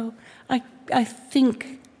 So I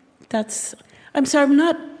think that's... I'm sorry, I'm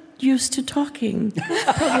not used to talking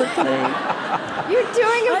publicly. You're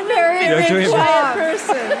doing a very quiet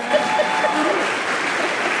person.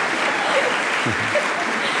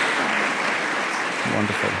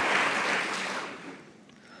 Wonderful.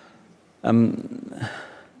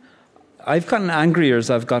 I've gotten angrier as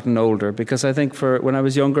I've gotten older because I think when I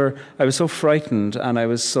was younger, I was so frightened and I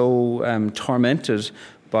was so tormented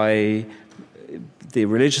by the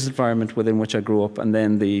religious environment within which I grew up and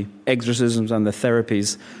then the exorcisms and the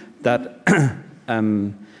therapies that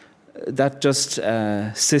that just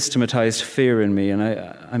systematized fear in me. And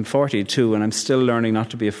I'm 42 and I'm still learning not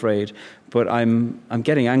to be afraid, but I'm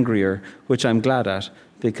getting angrier, which I'm glad at,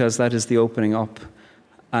 because that is the opening up.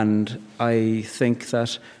 And I think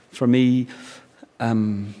that for me,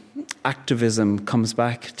 activism comes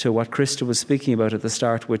back to what Krista was speaking about at the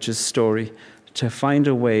start, which is story. To find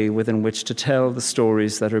a way within which to tell the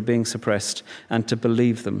stories that are being suppressed and to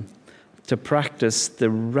believe them. To practice the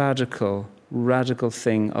radical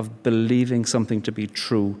thing of believing something to be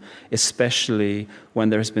true, especially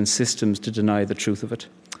when there's been systems to deny the truth of it.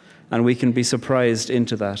 And we can be surprised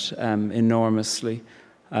into that enormously.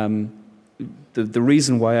 The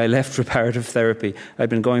reason why I left reparative therapy, I'd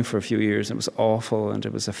been going for a few years, and it was awful, and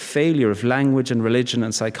it was a failure of language and religion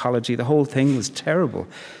and psychology. The whole thing was terrible.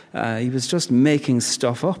 He was just making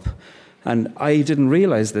stuff up. And I didn't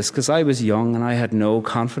realize this because I was young and I had no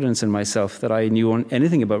confidence in myself that I knew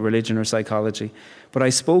anything about religion or psychology. But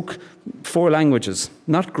I spoke 4 languages.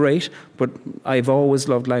 Not great, but I've always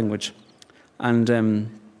loved language.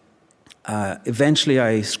 And eventually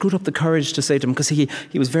I screwed up the courage to say to him, because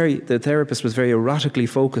the therapist was very erotically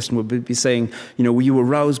focused and would be saying, were you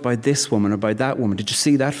aroused by this woman or by that woman? Did you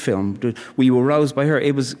see that film? Were you aroused by her?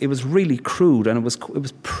 It was really crude, and it was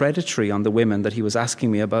predatory on the women that he was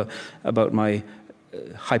asking me about my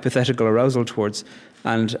hypothetical arousal towards.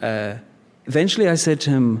 And eventually I said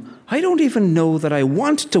to him, I don't even know that I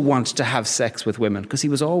want to have sex with women, because he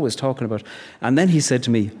was always talking about. And then he said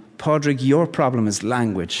to me, Padraig, your problem is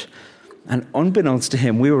language. And unbeknownst to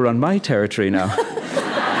him, we were on my territory now.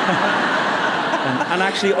 and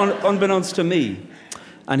actually, unbeknownst to me.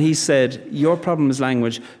 And he said, your problem is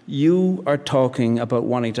language. You are talking about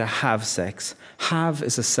wanting to have sex. Have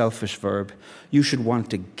is a selfish verb. You should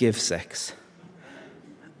want to give sex.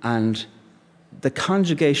 And the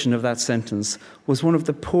conjugation of that sentence was one of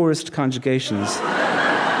the poorest conjugations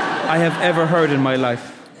I have ever heard in my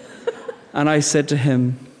life. And I said to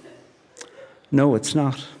him, no, it's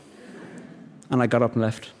not. And I got up and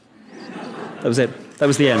left. That was it. That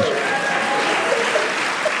was the end.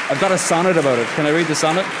 I've got a sonnet about it. Can I read the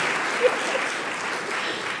sonnet?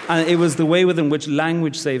 And it was the way within which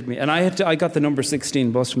language saved me. And I got the number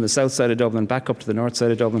 16 bus from the south side of Dublin back up to the north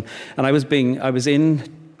side of Dublin. And I was in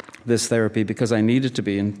this therapy because I needed to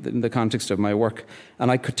be in the context of my work. And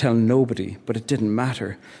I could tell nobody, but it didn't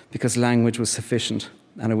matter because language was sufficient.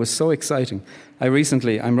 And it was so exciting.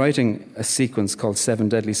 I'm writing a sequence called 7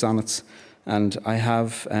 Deadly Sonnets. And I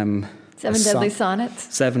have 7 deadly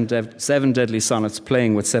sonnets? 7 deadly sonnets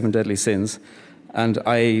playing with 7 deadly sins. And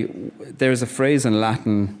there's a phrase in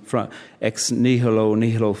Latin, from ex nihilo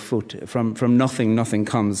nihilo fut, from nothing, nothing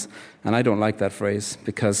comes. And I don't like that phrase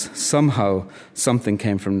because somehow something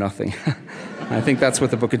came from nothing. I think that's what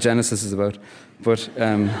the book of Genesis is about. But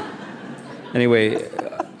anyway,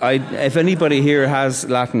 if anybody here has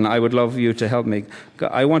Latin, I would love you to help me.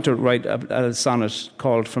 I want to write a sonnet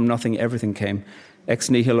called From Nothing Everything Came, ex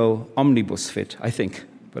nihilo omnibus fit, I think,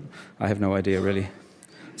 but I have no idea really.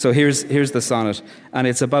 So here's the sonnet, and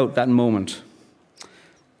it's about that moment.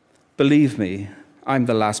 Believe me, I'm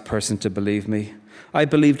the last person to believe me. I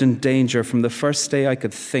believed in danger from the first day I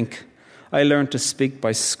could think. I learned to speak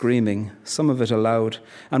by screaming, some of it aloud,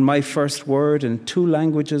 and my first word in 2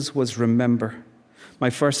 languages was remember. my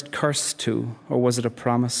first curse too, or was it a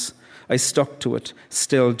promise? I stuck to it,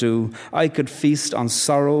 still do. I could feast on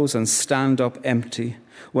sorrows and stand up empty.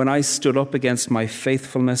 When I stood up against my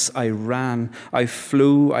faithfulness, I ran, I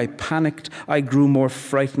flew, I panicked, I grew more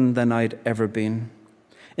frightened than I'd ever been.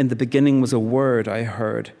 In the beginning was a word I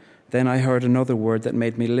heard. Then I heard another word that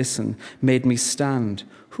made me listen, made me stand.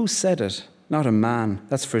 Who said it? Not a man,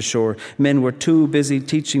 that's for sure. Men were too busy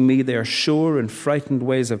teaching me their sure and frightened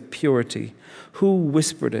ways of purity. Who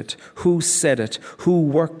whispered it? Who said it? Who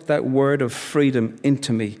worked that word of freedom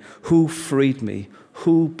into me? Who freed me?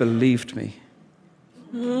 Who believed me?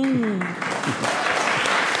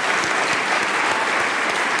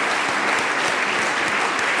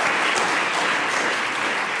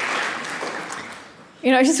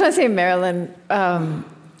 I just want to say, Marilyn,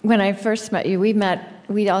 when I first met you,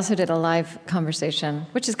 we also did a live conversation,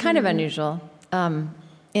 which is kind of unusual,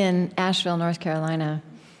 in Asheville, North Carolina.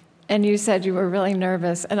 And you said you were really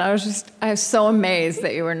nervous, and I was so amazed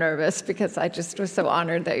that you were nervous, because I just was so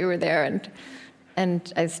honored that you were there,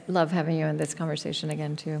 and I love having you in this conversation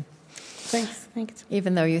again, too. Thanks.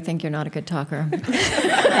 Even though you think you're not a good talker.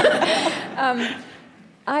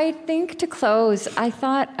 I think to close, I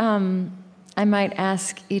thought I might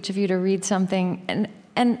ask each of you to read something,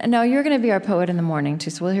 and no, you're going to be our poet in the morning, too,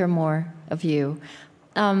 so we'll hear more of you.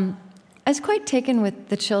 I was quite taken with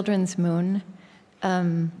The Children's Moon.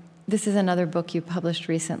 This is another book you published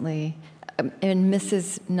recently in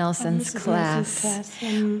Mrs. Nelson's class,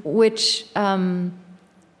 which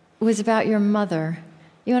was about your mother.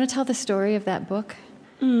 You want to tell the story of that book?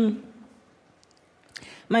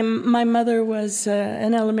 My mother was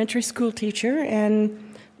an elementary school teacher,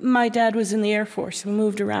 and my dad was in the Air Force. We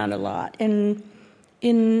moved around a lot. And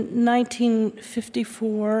in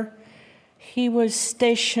 1954, he was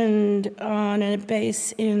stationed on a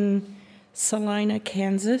base in Salina,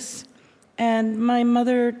 Kansas, and my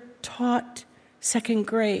mother taught second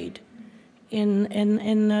grade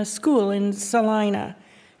in a school in Salina.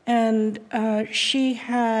 And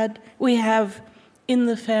we have in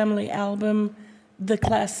the family album the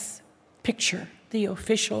class picture, the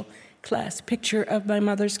official class picture of my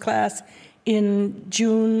mother's class. In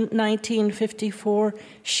June 1954,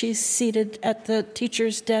 she's seated at the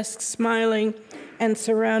teacher's desk, smiling and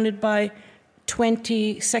surrounded by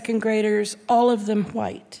 20 second graders, all of them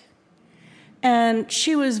white. And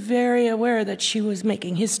she was very aware that she was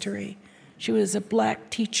making history. She was a black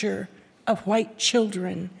teacher of white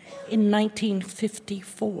children in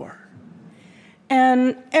 1954.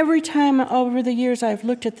 And every time over the years I've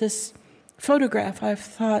looked at this photograph, I've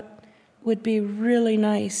thought would be really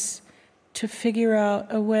nice to figure out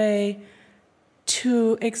a way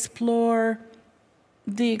to explore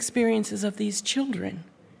the experiences of these children,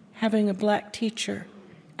 having a black teacher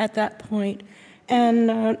at that point.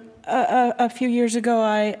 And a few years ago,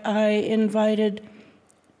 I invited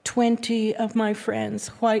 20 of my friends,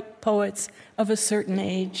 white poets of a certain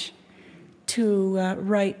age, to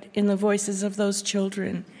write in the voices of those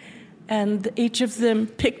children. And each of them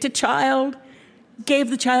picked a child,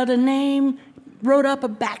 gave the child a name, wrote up a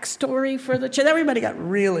backstory for the child. Everybody got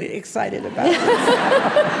really excited about this.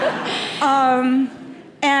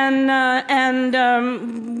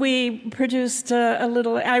 We produced a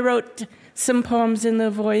little. I wrote some poems in the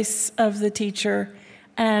voice of the teacher,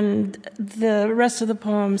 and the rest of the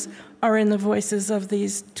poems are in the voices of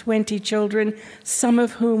these 20 children, some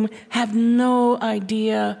of whom have no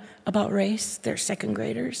idea about race. They're second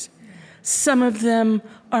graders. Some of them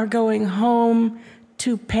are going home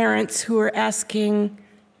to parents who are asking,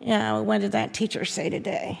 what did that teacher say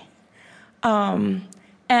today? It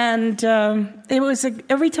was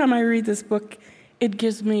every time I read this book, it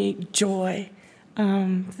gives me joy.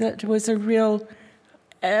 That was a real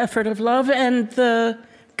effort of love, and the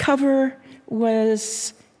cover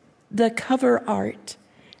art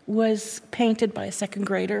was painted by a second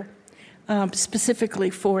grader, specifically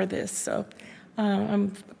for this. So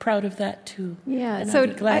I'm proud of that too. Yeah, and so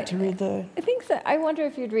I'd be glad to read the. I think so. I wonder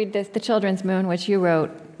if you'd read this, "The Children's Moon," which you wrote,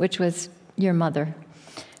 which was your mother,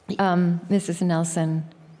 Mrs. Nelson.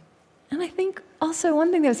 And I think also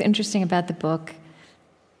one thing that was interesting about the book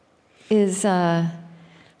is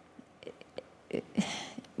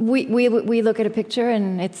we look at a picture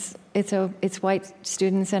and it's white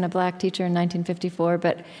students and a black teacher in 1954,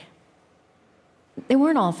 but they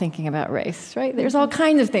weren't all thinking about race, right? There's all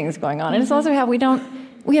kinds of things going on, and it's also how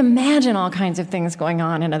we imagine all kinds of things going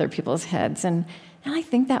on in other people's heads, and I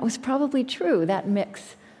think that was probably true, that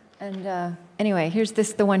mix. And anyway, here's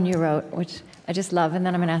the one you wrote, which I just love, and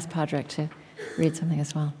then I'm going to ask Padraig to read something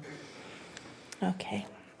as well. Okay.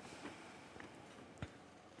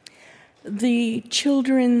 the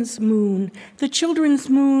children's moon. The children's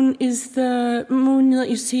moon is the moon that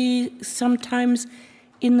you see sometimes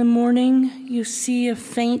in the morning. You see a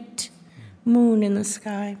faint moon in the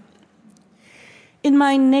sky. In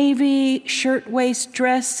my navy shirtwaist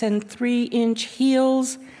dress and 3-inch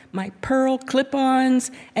heels, my pearl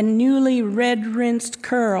clip-ons and newly red-rinsed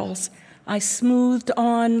curls, I smoothed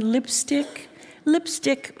on lipstick.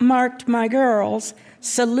 Lipstick marked my girls,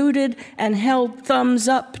 saluted and held thumbs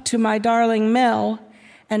up to my darling Mel,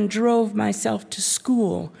 and drove myself to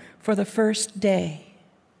school for the first day.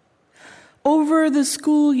 Over the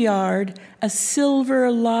schoolyard, a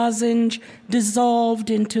silver lozenge dissolved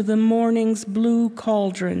into the morning's blue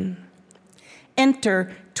cauldron.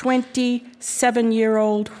 Enter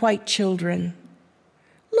 27-year-old white children.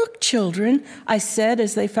 "Look, children," I said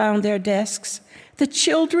as they found their desks, "the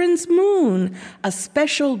children's moon, a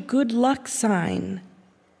special good luck sign."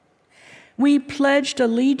 We pledged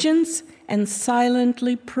allegiance and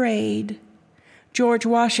silently prayed. George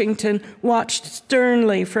Washington watched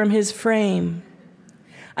sternly from his frame.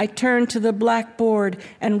 I turned to the blackboard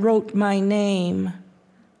and wrote my name.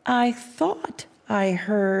 I thought I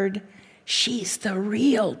heard, "She's the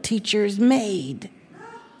real teacher's maid."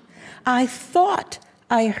 I thought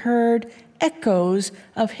I heard echoes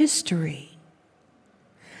of history.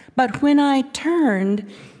 But when I turned,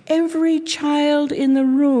 every child in the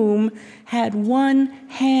room had one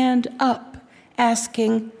hand up,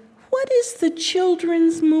 asking, "What is the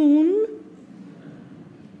children's moon?"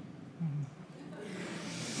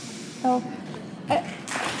 Oh, thank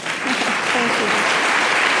you.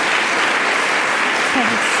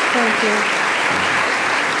 Thank you.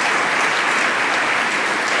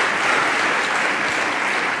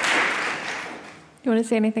 You want to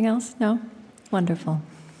say anything else? No? Wonderful.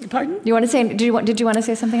 Pardon? You want to say? Did you want to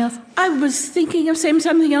say something else? I was thinking of saying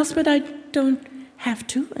something else, but I don't have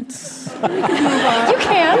to. We can move on. You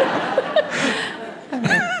can. All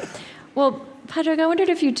right. Well, Padraig, I wondered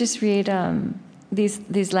if you'd just read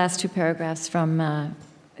these last two paragraphs from.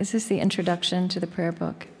 Is this the introduction to the prayer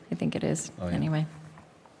book? I think it is. Oh, yeah. Anyway.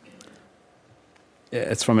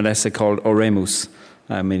 It's from an essay called Oremus,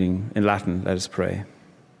 meaning in Latin, "Let us pray."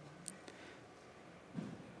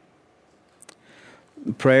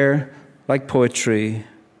 Prayer, like poetry,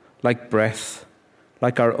 like breath,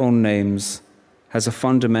 like our own names, has a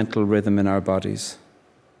fundamental rhythm in our bodies.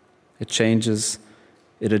 It changes,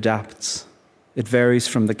 it adapts, it varies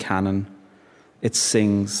from the canon, it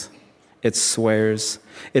sings, it swears,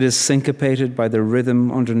 it is syncopated by the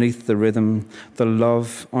rhythm underneath the rhythm, the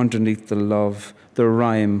love underneath the love, the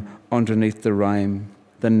rhyme underneath the rhyme,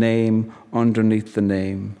 the name underneath the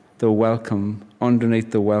name, the welcome underneath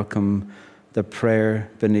the welcome, the prayer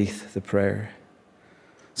beneath the prayer.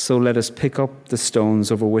 So let us pick up the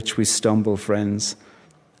stones over which we stumble, friends,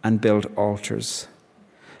 and build altars.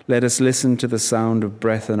 Let us listen to the sound of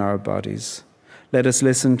breath in our bodies. Let us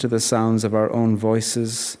listen to the sounds of our own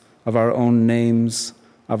voices, of our own names,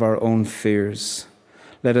 of our own fears.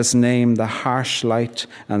 Let us name the harsh light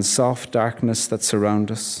and soft darkness that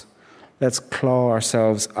surround us. Let's claw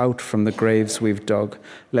ourselves out from the graves we've dug.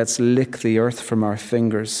 Let's lick the earth from our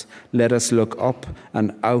fingers. Let us look up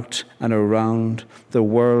and out and around. The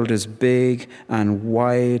world is big and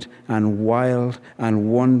wide and wild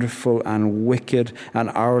and wonderful and wicked,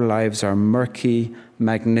 and our lives are murky,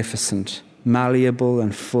 magnificent, malleable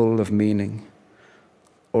and full of meaning.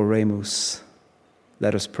 Oremus,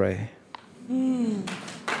 let us pray.